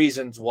 there's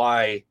reasons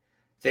why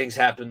things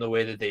happened the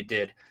way that they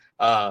did.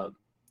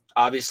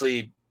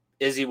 Obviously,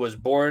 Izzy was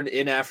born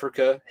in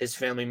Africa. His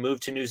family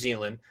moved to New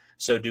Zealand.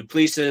 So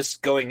Duplessis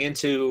going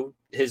into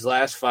his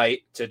last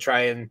fight to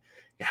try and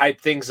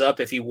hype things up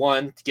if he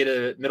won to get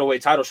a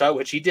middleweight title shot,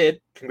 which he did.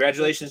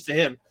 Congratulations to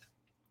him.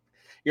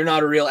 You're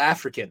not a real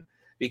African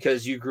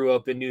because you grew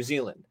up in New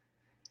Zealand,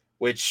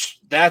 which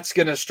that's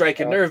going to strike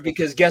a nerve,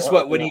 because guess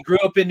what? When he grew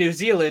up in New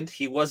Zealand,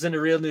 he wasn't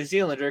a real New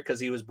Zealander because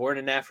he was born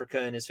in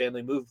Africa and his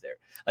family moved there.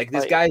 Like,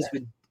 this guy's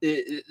been,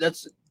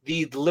 that's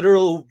the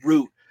literal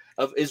root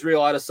of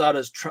Israel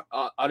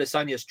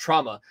Adesanya's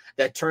trauma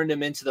that turned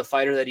him into the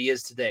fighter that he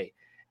is today.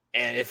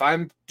 And if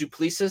I'm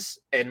Duplessis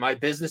and my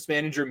business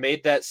manager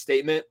made that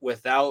statement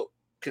without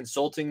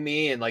consulting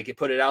me and like he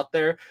put it out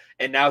there,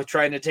 and now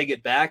trying to take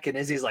it back, and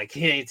Izzy's like,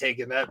 he ain't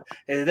taking that.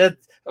 And that,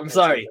 I'm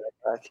sorry,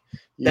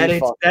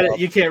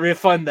 you can't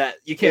refund that.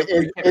 You can't.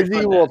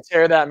 Izzy will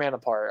tear that man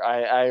apart.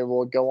 I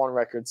will go on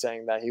record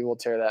saying that he will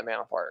tear that man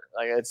apart.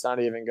 Like, it's not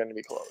even going to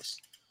be close.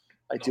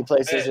 Like,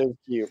 Duplessis is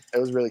cute. It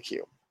was really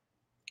cute.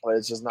 But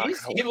it's just not.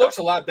 He looks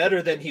a lot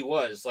better than he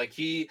was. Like,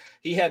 he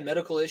had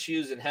medical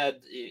issues and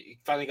he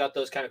finally got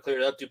those kind of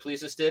cleared up.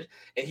 Duplessis did,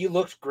 and he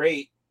looked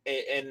great.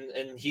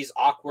 And he's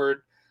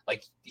awkward.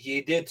 Like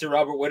he did to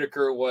Robert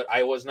Whitaker what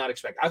I was not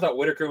expecting. I thought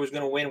Whitaker was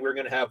going to win. We're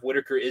going to have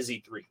Whitaker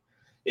Izzy 3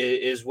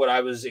 is what I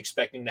was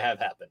expecting to have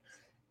happen.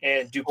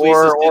 And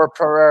Duplessis or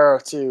Pereira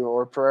 2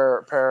 or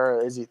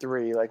Pereira Izzy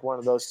 3, like one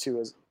of those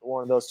two as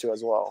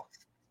well.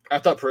 I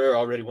thought Pereira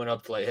already went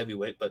up to light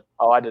heavyweight, but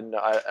I didn't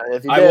know.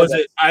 If he I did,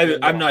 wasn't.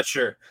 I'm not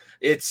sure.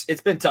 It's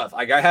been tough.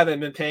 Like I haven't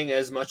been paying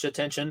as much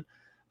attention.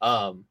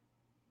 And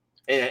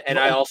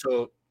I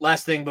also,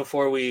 last thing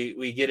before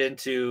we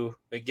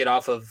get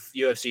off of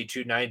UFC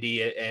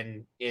 290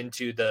 and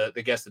into the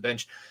guest the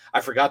bench,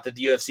 I forgot that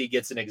the UFC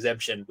gets an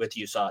exemption with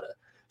USADA.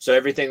 So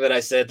everything that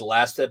I said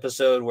last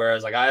episode, where I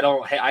was like,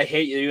 I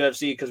hate the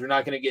UFC because we're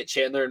not going to get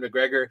Chandler and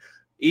McGregor,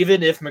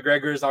 even if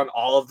McGregor is on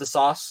all of the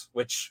sauce,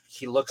 which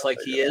he looks like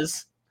he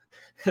is,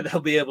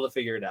 they'll be able to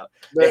figure it out.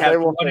 They have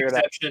one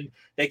exemption.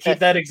 They keep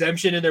that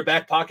exemption in their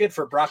back pocket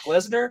for Brock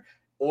Lesnar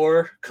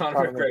or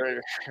Conor McGregor.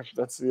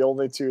 That's the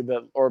only two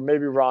that, or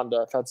maybe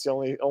Ronda. That's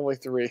the only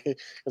three.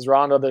 Because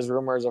Ronda, there's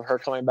rumors of her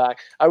coming back.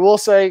 I will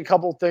say a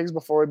couple things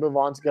before we move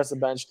on to guess the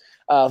bench.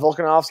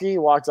 Volkanovski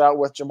walked out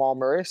with Jamal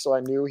Murray, so I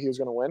knew he was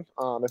going to win.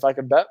 If I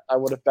could bet, I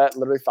would have bet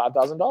literally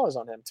 $5,000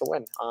 on him to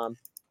win.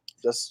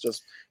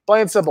 Just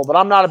plain and simple. But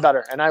I'm not a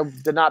bettor, and I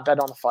did not bet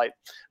on the fight.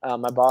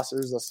 My boss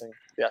who's listening,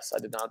 yes, I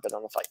did not bet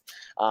on the fight.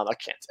 I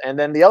can't. And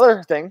then the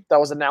other thing that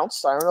was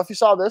announced, I don't know if you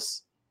saw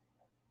this,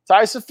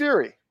 Tyson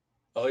Fury.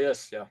 Oh,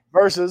 yes, yeah.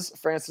 Versus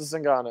Francis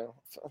Ngannou.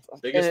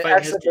 Biggest fight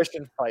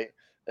exhibition fight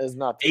is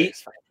not the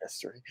biggest fight in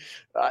history.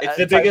 It's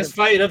the biggest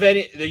fight of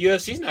any. The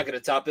UFC's not going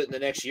to top it in the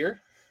next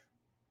year.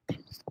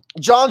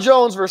 John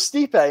Jones versus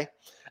Stipe.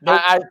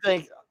 Nope. I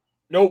think.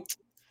 Nope.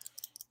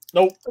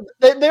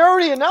 They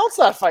already announced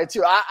that fight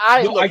too.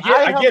 I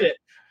get it.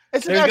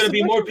 There's going to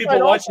be more people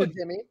watching. Also,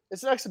 Jimmy.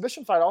 It's an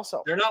exhibition fight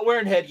also. They're not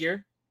wearing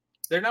headgear.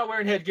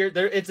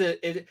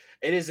 It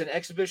is an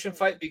exhibition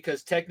fight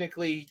because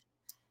technically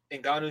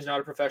Ngannou's not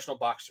a professional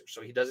boxer,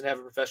 so he doesn't have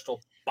a professional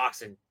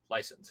boxing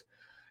license.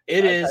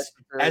 It is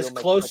as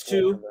close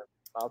to.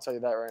 I'll tell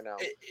you that right now.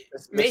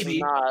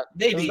 Maybe.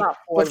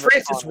 But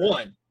Francis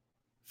won.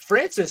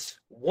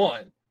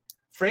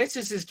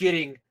 Francis is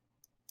getting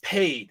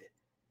paid.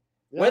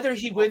 Yeah. Whether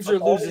he wins or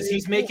loses,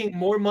 he's making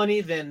more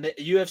money than the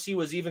UFC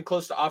was even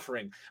close to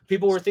offering.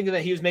 People were thinking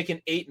that he was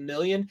making $8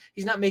 million.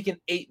 He's not making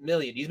 $8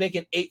 million. He's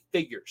making 8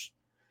 figures,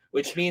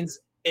 which means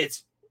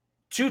it's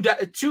two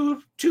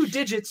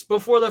digits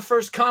before the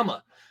first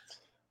comma.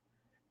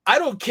 I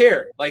don't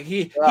care. Like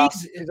he's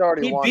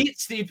already won. Beat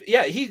Steve.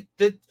 Yeah,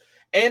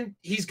 and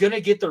he's gonna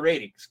get the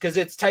ratings because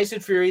it's Tyson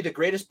Fury, the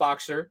greatest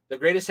boxer, the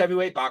greatest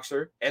heavyweight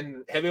boxer,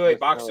 and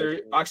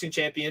boxing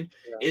champion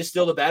is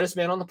still the baddest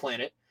man on the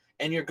planet.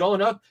 And you're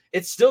going up,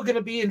 it's still going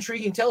to be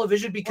intriguing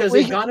television because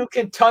Ngannou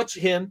can touch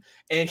him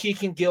and he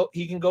can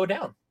go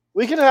down.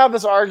 We can have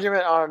this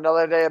argument on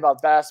another day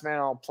about best man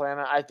on the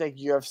planet. I think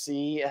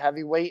UFC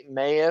heavyweight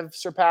may have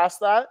surpassed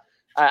that.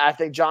 I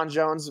think John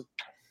Jones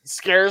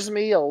scares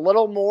me a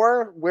little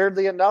more,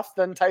 weirdly enough,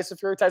 than Tyson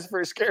Fury. Tyson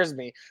Fury scares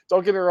me.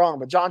 Don't get me wrong,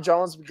 but John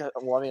Jones,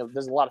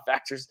 there's a lot of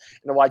factors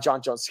into why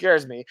John Jones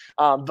scares me.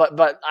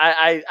 But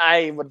I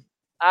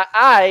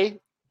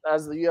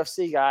as the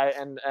UFC guy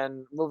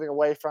and moving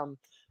away from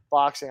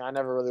boxing, I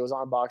never really was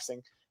on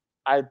boxing.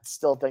 I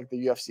still think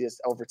the UFC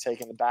has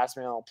overtaken the best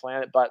man on the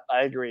planet, but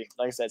I agree.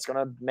 Like I said, it's going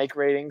to make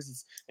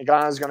ratings.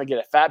 Ngannou's going to get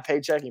a fat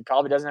paycheck. He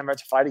probably doesn't have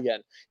to fight again.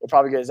 He'll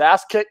probably get his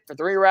ass kicked for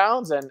 3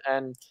 rounds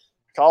and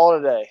call it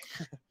a day.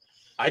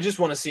 I just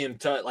want to see him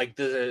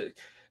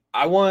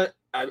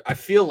I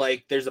feel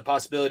like there's a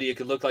possibility it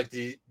could look like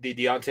the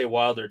Deontay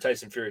Wilder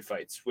Tyson Fury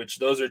fights, which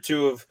those are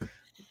two of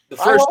the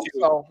first two.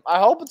 So. I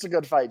hope it's a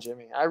good fight,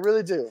 Jimmy. I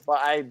really do.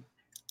 But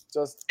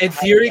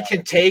Fury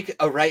can take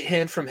a right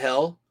hand from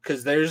hell,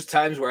 because there's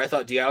times where I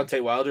thought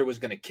Deontay Wilder was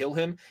going to kill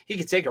him. He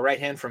could take a right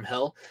hand from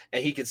hell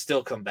and he could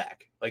still come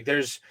back. Like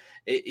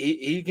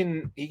he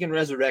can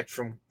resurrect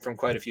from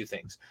quite a few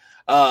things.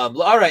 All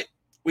right.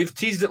 We've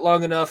teased it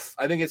long enough.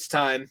 I think it's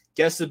time.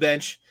 Guess the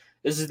bench.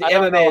 This is the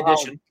MMA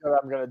edition.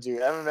 I'm going to do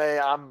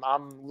MMA. I'm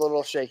a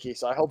little shaky,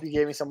 so I hope you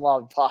gave me some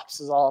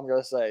lollipops is all I'm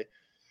going to say.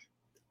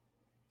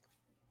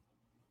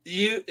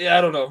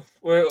 I don't know.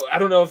 I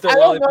don't know if they're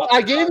lollipops.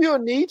 I gave you a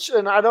niche,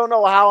 and I don't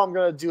know how I'm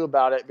going to do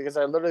about it because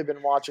I literally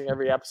been watching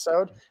every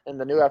episode, and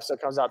the new episode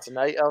comes out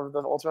tonight of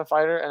The Ultimate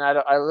Fighter, and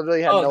I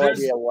literally had no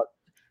idea what.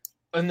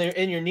 And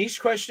in your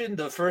niche question,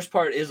 the first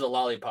part is a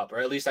lollipop, or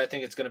at least I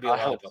think it's going to be a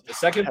lollipop. The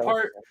second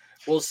part,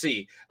 we'll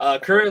see.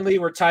 Currently,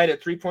 we're tied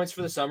at 3 points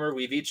for the summer.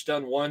 We've each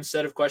done 1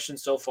 set of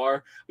questions so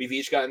far. We've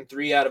each gotten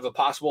 3 out of a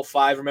possible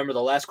 5. Remember,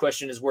 the last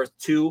question is worth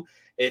 2.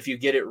 If you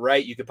get it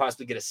right, you could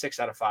possibly get a 6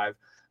 out of 5.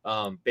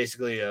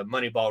 Basically a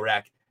money ball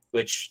rack,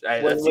 that's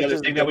the other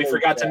thing that we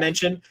forgot to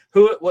mention.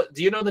 What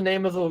do you know the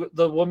name of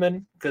the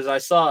woman? Because I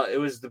saw it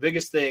was the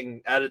biggest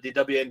thing out of the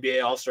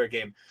WNBA All-Star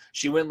game.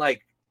 She went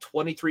like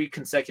 23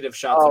 consecutive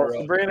shots in a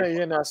row. Sabrina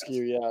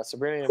Ionescu, yeah.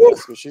 Sabrina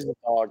Ionescu, she's a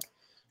dog.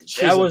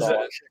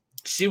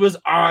 She was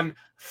on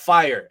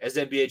fire, as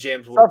NBA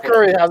Jams would Steph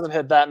Curry hasn't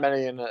hit that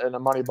many in a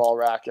money ball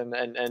rack and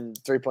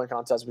 3-point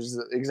contest, which is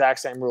the exact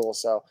same rule.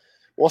 So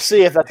We'll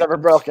see if that's ever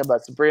broken,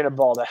 but Sabrina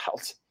balled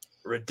out.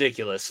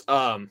 Ridiculous.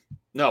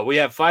 No, we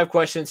have 5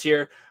 questions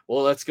here.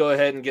 Well, let's go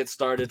ahead and get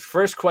started.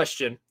 First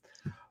question.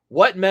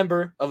 What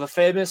member of a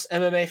famous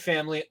MMA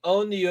family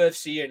owned the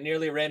UFC and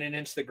nearly ran it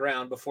into the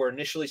ground before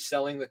initially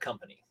selling the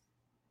company?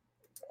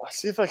 Let's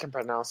see if I can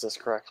pronounce this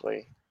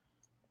correctly.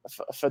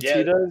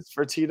 Fertitas.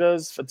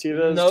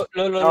 No.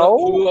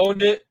 Who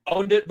owned it?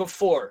 Owned it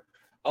before.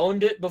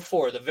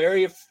 The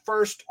very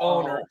first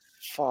owner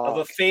of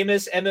a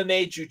famous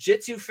MMA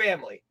jiu-jitsu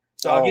family.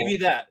 So I'll give you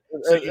that.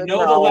 So you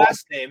know the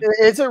last name.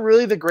 Is it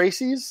really the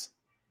Gracies?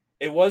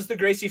 It was the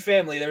Gracie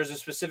family. There was a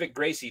specific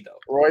Gracie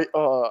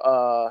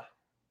though.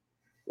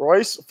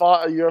 Royce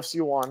fought a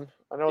UFC 1.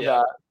 I know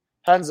that.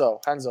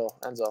 Renzo.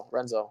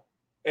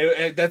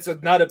 That's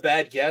not a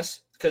bad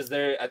guess because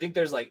I think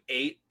there's like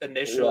 8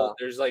 initial. Yeah.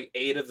 There's like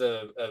 8 of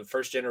the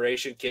first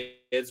generation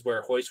kids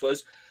where Royce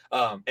was.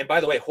 And by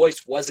the way,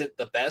 Royce wasn't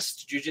the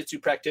best jiu-jitsu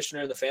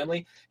practitioner in the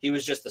family. He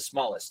was just the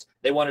smallest.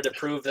 They wanted to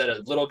prove that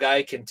a little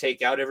guy can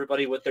take out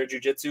everybody with their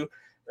jiu-jitsu.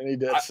 And he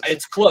did.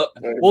 It's close.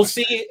 We'll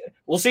see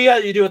how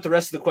you do with the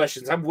rest of the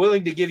questions. I'm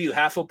willing to give you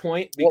half a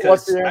point because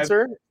what's the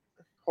answer?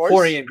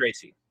 Hori and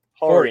Gracie.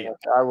 Hori.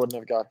 Okay, I wouldn't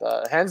have got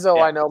that. Henzo,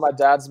 yeah. I know my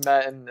dad's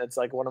met, and it's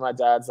like one of my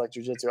dad's like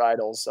jiu-jitsu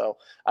idols. So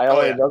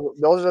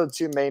those are the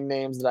 2 main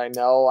names that I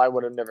know. I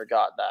would have never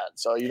got that.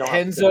 So you don't.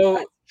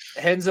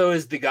 Henzo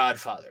is the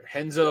godfather.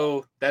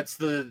 Henzo, that's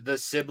the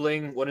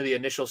sibling, one of the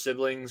initial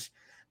siblings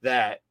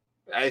that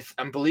I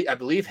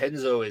believe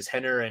Henzo is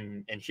Henner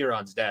and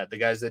Huron's dad, the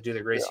guys that do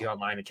the Gracie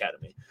Online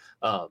Academy.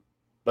 But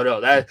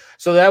no, that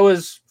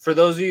was, for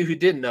those of you who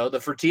didn't know, the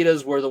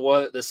Fertitas were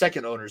the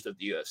second owners of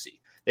the UFC.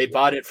 They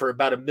bought it for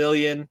about $1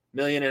 million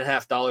and a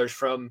half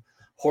from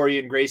Hori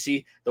and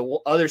Gracie. The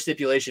other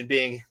stipulation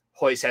being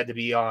Royce had to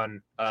be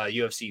on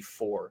UFC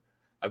 4.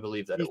 I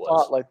believe that it was.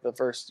 Fought like the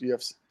first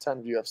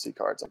 10 UFC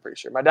cards, I'm pretty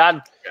sure. My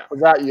dad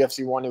was at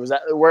UFC 1. He was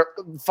at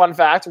fun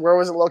fact, where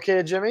was it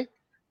located, Jimmy?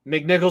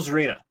 McNichols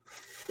Arena.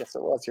 Yes,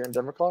 it was here in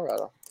Denver,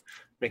 Colorado.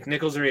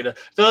 McNichols Arena.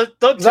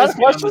 Don't test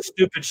me on the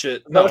stupid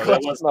shit. No,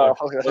 that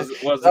wasn't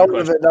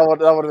that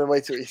would have been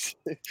way too easy.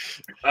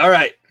 All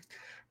right.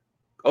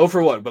 0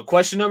 for 1. But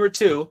question number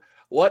 2,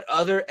 what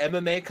other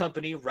MMA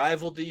company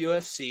rivaled the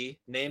UFC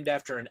named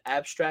after an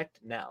abstract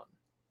noun?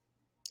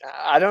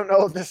 I don't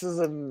know if this is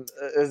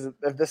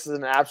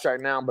an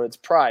abstract noun, but it's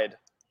Pride.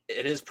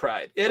 It is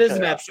Pride. It is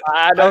an abstract.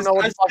 I don't know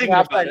what the fucking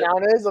abstract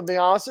noun is, I'll be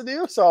honest with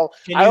you. So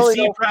can you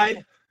see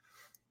Pride?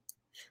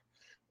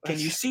 Can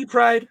you see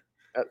Pride?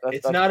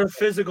 It's not a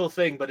physical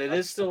thing, but it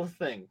is still a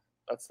thing.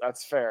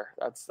 That's fair.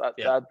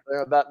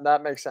 That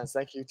makes sense.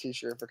 Thank you,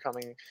 teacher, for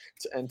coming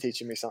and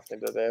teaching me something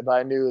today. But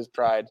I knew it was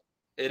Pride.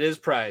 It is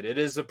Pride. It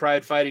is the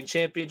Pride Fighting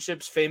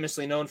Championships,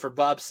 famously known for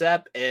Bob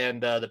Sapp,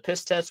 and the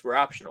piss tests were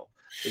optional.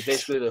 It's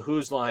basically the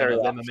who's line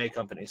of MMA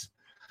companies.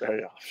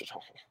 Very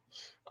optional.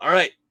 All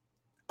right.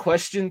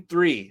 Question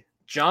 3.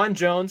 John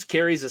Jones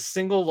carries a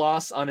single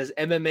loss on his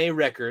MMA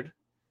record.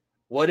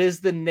 What is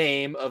the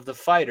name of the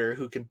fighter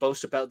who can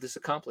boast about this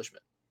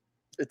accomplishment?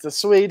 It's a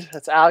Swede.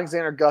 It's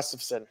Alexander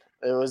Gustafsson.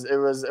 It was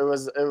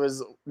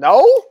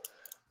no?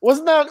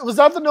 Was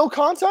that the no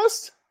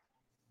contest?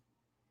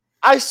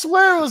 I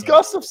swear it was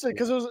Gustafsson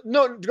because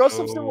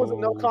Gustafsson was a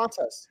no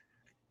contest.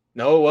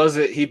 No, it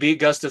wasn't. He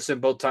beat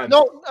Gustafsson both times.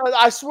 No,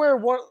 I swear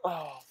one.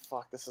 Oh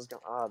fuck! This is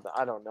going.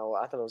 I don't know.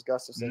 I thought it was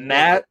Gustafsson.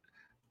 Matt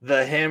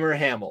the Hammer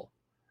Hamill.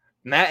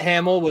 Matt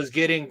Hamill was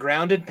getting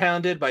ground and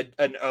pounded by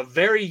a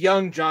very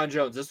young John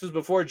Jones. This was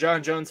before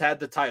John Jones had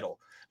the title.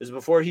 It was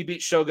before he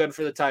beat Shogun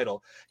for the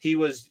title. It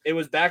was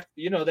back.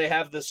 They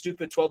have the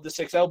stupid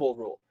 12-6 elbow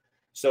rule.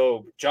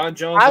 So John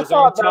Jones was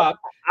on top.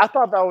 I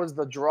thought that was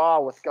the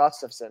draw with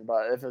Gustafsson,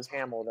 but if it was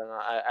Hamill, then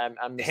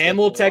I'm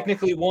Hamill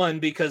technically won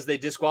because they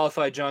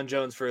disqualified John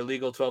Jones for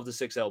illegal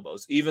 12-6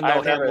 elbows, even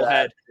though Hamill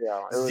had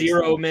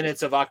 0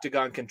 minutes of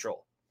octagon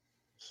control.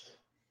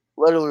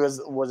 Literally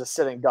was a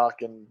sitting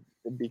duck, and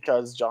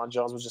because John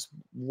Jones was just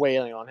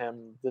wailing on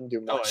him, didn't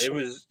do much.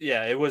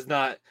 It was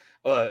not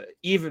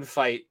even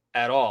fight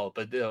at all.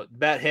 But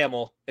Matt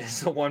Hamill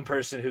is the one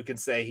person who can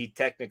say he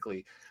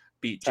technically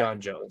beat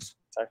John Jones.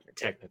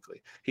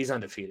 Technically, he's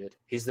undefeated.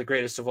 He's the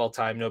greatest of all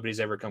time.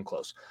 Nobody's ever come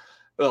close.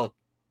 Well,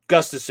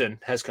 Gustafsson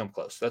has come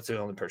close. That's the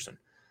only person.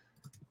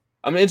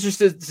 I'm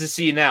interested to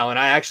see now, and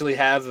I actually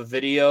have a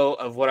video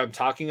of what I'm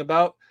talking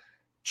about.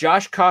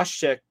 Josh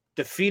Koscheck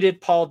defeated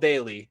Paul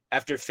Daly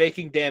after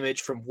faking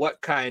damage from what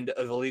kind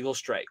of illegal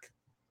strike?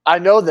 I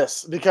know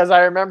this because I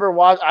remember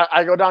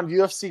I go down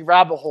UFC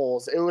rabbit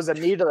holes. It was a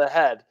knee to the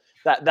head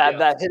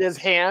that hit his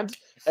hand,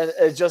 and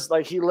it's just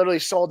like he literally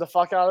sold the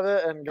fuck out of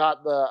it and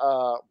got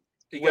the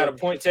he got a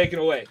point taken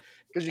away.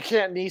 Because you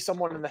can't knee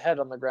someone in the head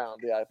on the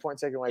ground. Yeah, point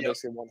taken away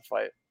basically won the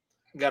fight.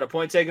 Got a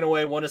point taken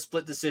away, won a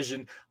split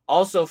decision.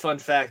 Also, fun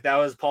fact, that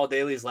was Paul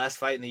Daly's last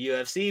fight in the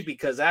UFC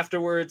because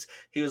afterwards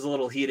he was a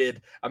little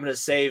heated. I'm going to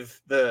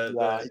save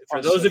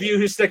for those of you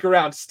who stick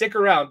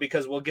around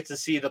because we'll get to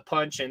see the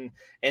punch and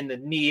the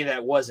knee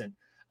that wasn't.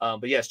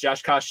 But yes,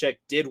 Josh Koscheck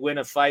did win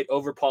a fight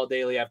over Paul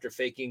Daly after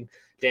faking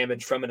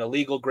damage from an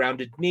illegal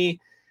grounded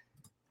knee.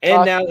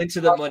 And now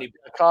into the money.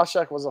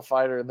 Koscheck was a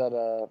fighter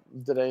that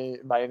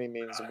did by any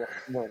means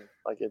win.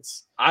 Like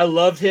I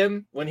loved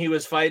him when he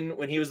was fighting,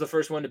 when he was the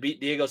first one to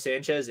beat Diego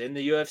Sanchez in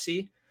the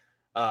UFC.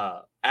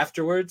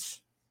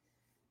 Afterwards,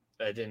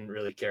 I didn't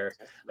really care.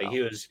 Like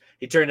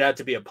he turned out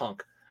to be a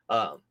punk.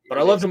 But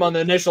I loved him on the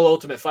initial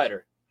Ultimate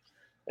Fighter.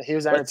 He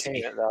was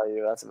entertainment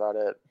value. That's about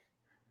it.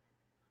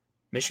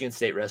 Michigan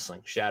State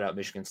Wrestling. Shout out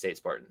Michigan State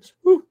Spartans.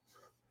 Woo.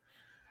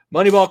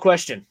 Moneyball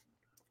question.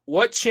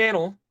 What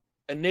channel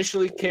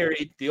initially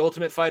carried the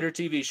Ultimate Fighter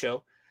TV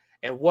show,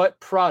 and what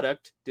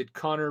product did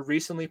Connor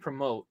recently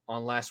promote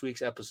on last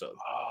week's episode?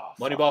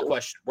 Moneyball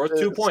question. Worth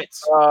 2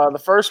 points.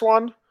 The first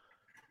one,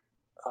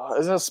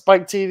 isn't it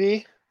Spike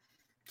TV?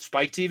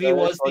 Spike TV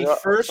was the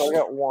first. So I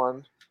got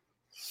one.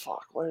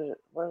 Fuck. What did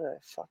I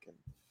fucking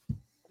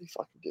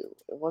do?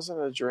 It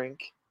wasn't a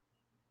drink.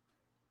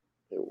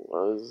 It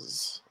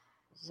wasn't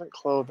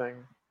clothing.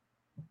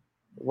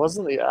 It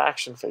wasn't the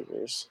action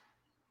figures.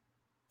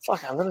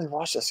 Fuck, I literally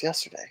watched this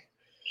yesterday.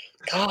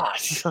 God.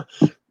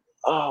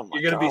 Oh my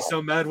You're going to be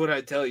so mad when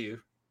I tell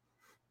you.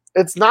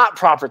 It's not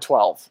proper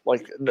 12.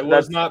 Like it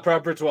was not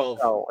proper 12.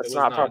 No, it's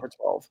not proper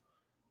 12.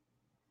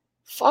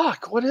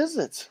 Fuck, what is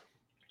it?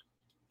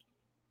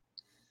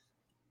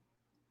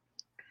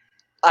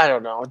 I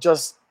don't know.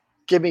 Just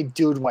give me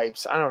dude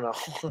wipes. I don't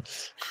know.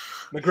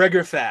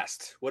 McGregor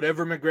Fast.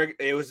 Whatever McGregor.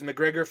 It was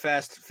McGregor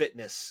Fast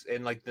Fitness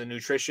and like the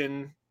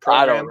nutrition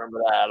program. I don't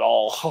remember that at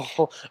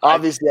all.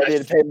 Obviously, I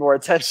need to pay more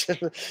attention.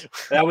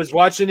 I was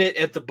watching it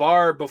at the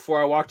bar before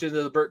I walked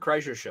into the Burt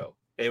Kreischer show.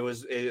 It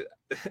was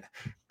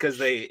because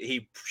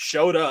he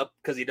showed up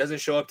because he doesn't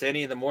show up to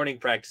any of the morning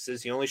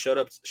practices. He only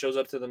shows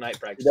up to the night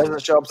practices. He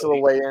doesn't show up to the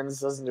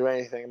weigh-ins. Doesn't do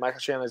anything. Michael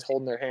Chandler's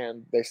holding their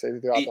hand basically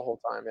throughout the whole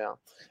time. Yeah,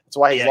 that's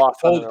why he's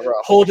lost in a row.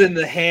 Holding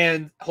the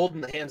hands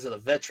of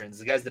the veterans,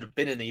 the guys that have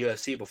been in the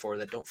UFC before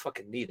that don't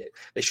fucking need it.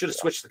 They should have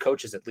switched the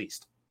coaches at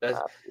least.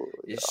 That's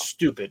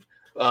stupid.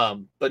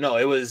 But no,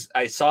 it was.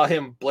 I saw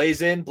him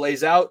blaze in,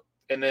 blaze out,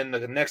 and then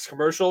the next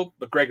commercial,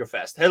 McGregor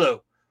Fast.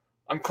 Hello,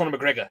 I'm Conor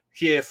McGregor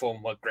here for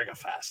McGregor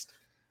Fast.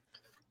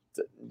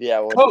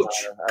 Yeah, well,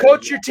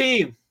 coach your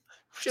team.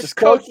 Just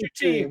coach your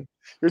team.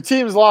 Your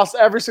team's lost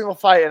every single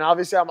fight, and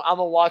obviously, I'm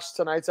gonna watch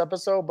tonight's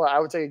episode. But I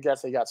would take a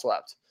guess they got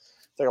swept.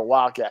 It's like a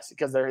wild guess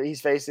because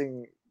he's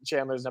facing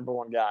Chandler's number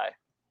one guy.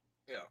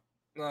 Yeah,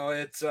 no,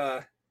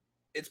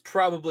 it's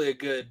probably a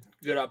good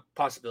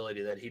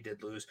possibility that he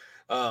did lose.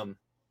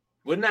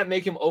 Wouldn't that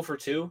make him 0 for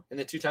 2 in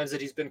the 2 times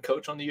that he's been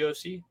coach on the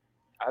UFC?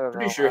 I don't know.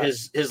 Pretty sure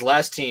his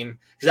last team,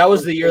 because that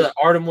was the year that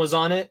Artem was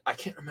on it. I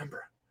can't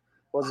remember.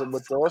 Was it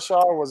with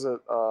Dillashaw or was it?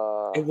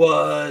 It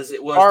was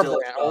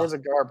Garbrandt, or was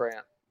it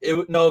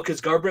Garbrandt? No, because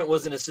Garbrandt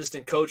was an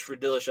assistant coach for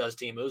Dillashaw's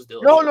team. It was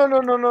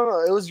Dillashaw.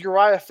 No. It was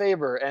Uriah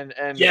Faber and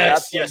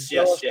yes.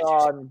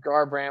 And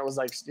Garbrandt was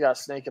like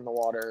snake in the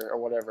water or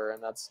whatever,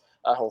 and that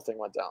whole thing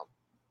went down.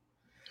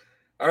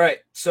 All right,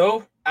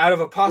 so out of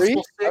a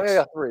possible 6, I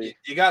got 3.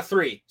 You got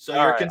 3, so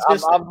all you're right.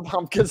 consistent.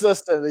 I'm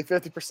consistently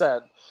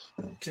 50%.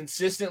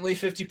 Consistently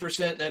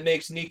 50%. That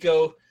makes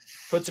Nico,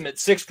 puts him at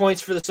 6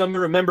 points for the summer.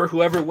 Remember,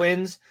 whoever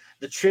wins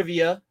the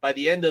trivia by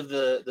the end of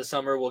the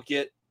summer will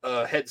get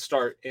a head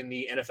start in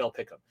the NFL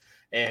Pick'em.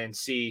 And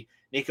see,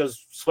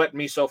 Nico's swept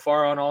me so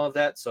far on all of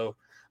that, so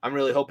I'm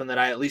really hoping that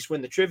I at least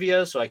win the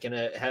trivia so I can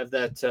have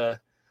that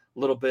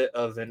little bit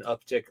of an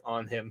uptick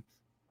on him.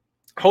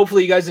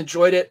 Hopefully you guys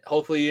enjoyed it.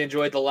 Hopefully you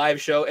enjoyed the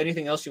live show.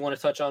 Anything else you want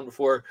to touch on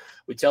before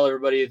we tell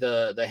everybody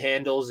the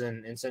handles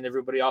and send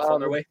everybody off on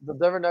their way? The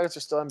Denver Nuggets are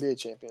still NBA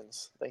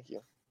champions. Thank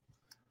you.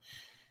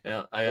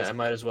 Yeah, I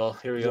might as well.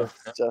 Here we go.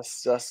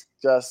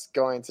 Just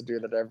going to do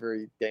that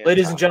every day.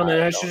 Ladies and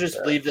gentlemen, I should just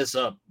leave this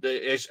up.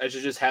 I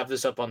should just have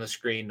this up on the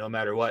screen no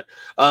matter what.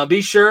 Be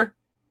sure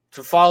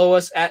to follow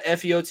us at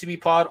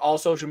FEOTB Pod, all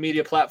social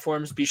media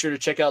platforms. Be sure to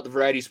check out the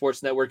Variety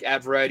Sports Network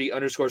at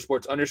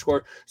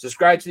Variety_Sports_.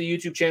 Subscribe to the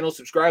YouTube channel.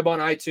 Subscribe on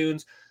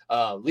iTunes.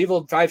 Leave a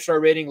 5-star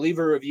rating. Leave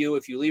a review.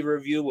 If you leave a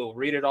review, we'll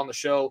read it on the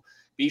show.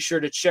 Be sure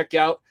to check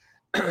out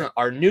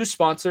our new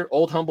sponsor,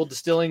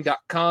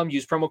 OldHumbleDistilling.com.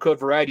 Use promo code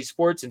Variety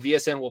Sports, and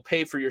VSN will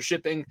pay for your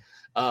shipping.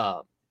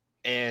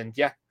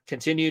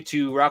 Continue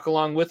to rock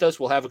along with us.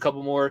 We'll have a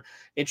couple more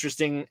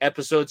interesting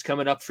episodes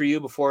coming up for you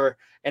before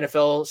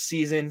NFL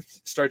season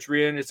starts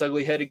rearing its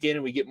ugly head again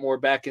and we get more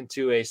back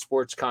into a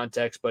sports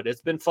context. But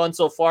it's been fun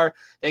so far.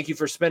 Thank you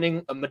for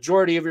spending a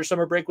majority of your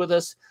summer break with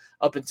us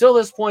up until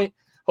this point.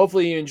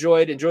 Hopefully you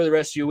enjoyed. Enjoy the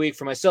rest of your week.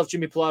 For myself,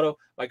 Jimmy Pilato,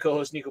 my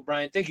co-host Nico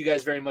Bryant, thank you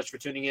guys very much for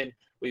tuning in.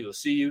 We will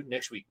see you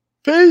next week.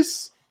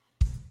 Peace.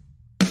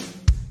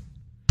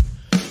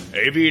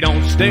 If you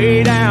don't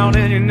stay down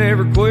and you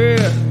never quit,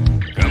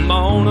 come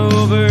on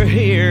over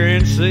here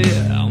and sit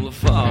on the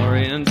far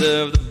end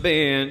of the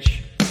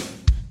bench.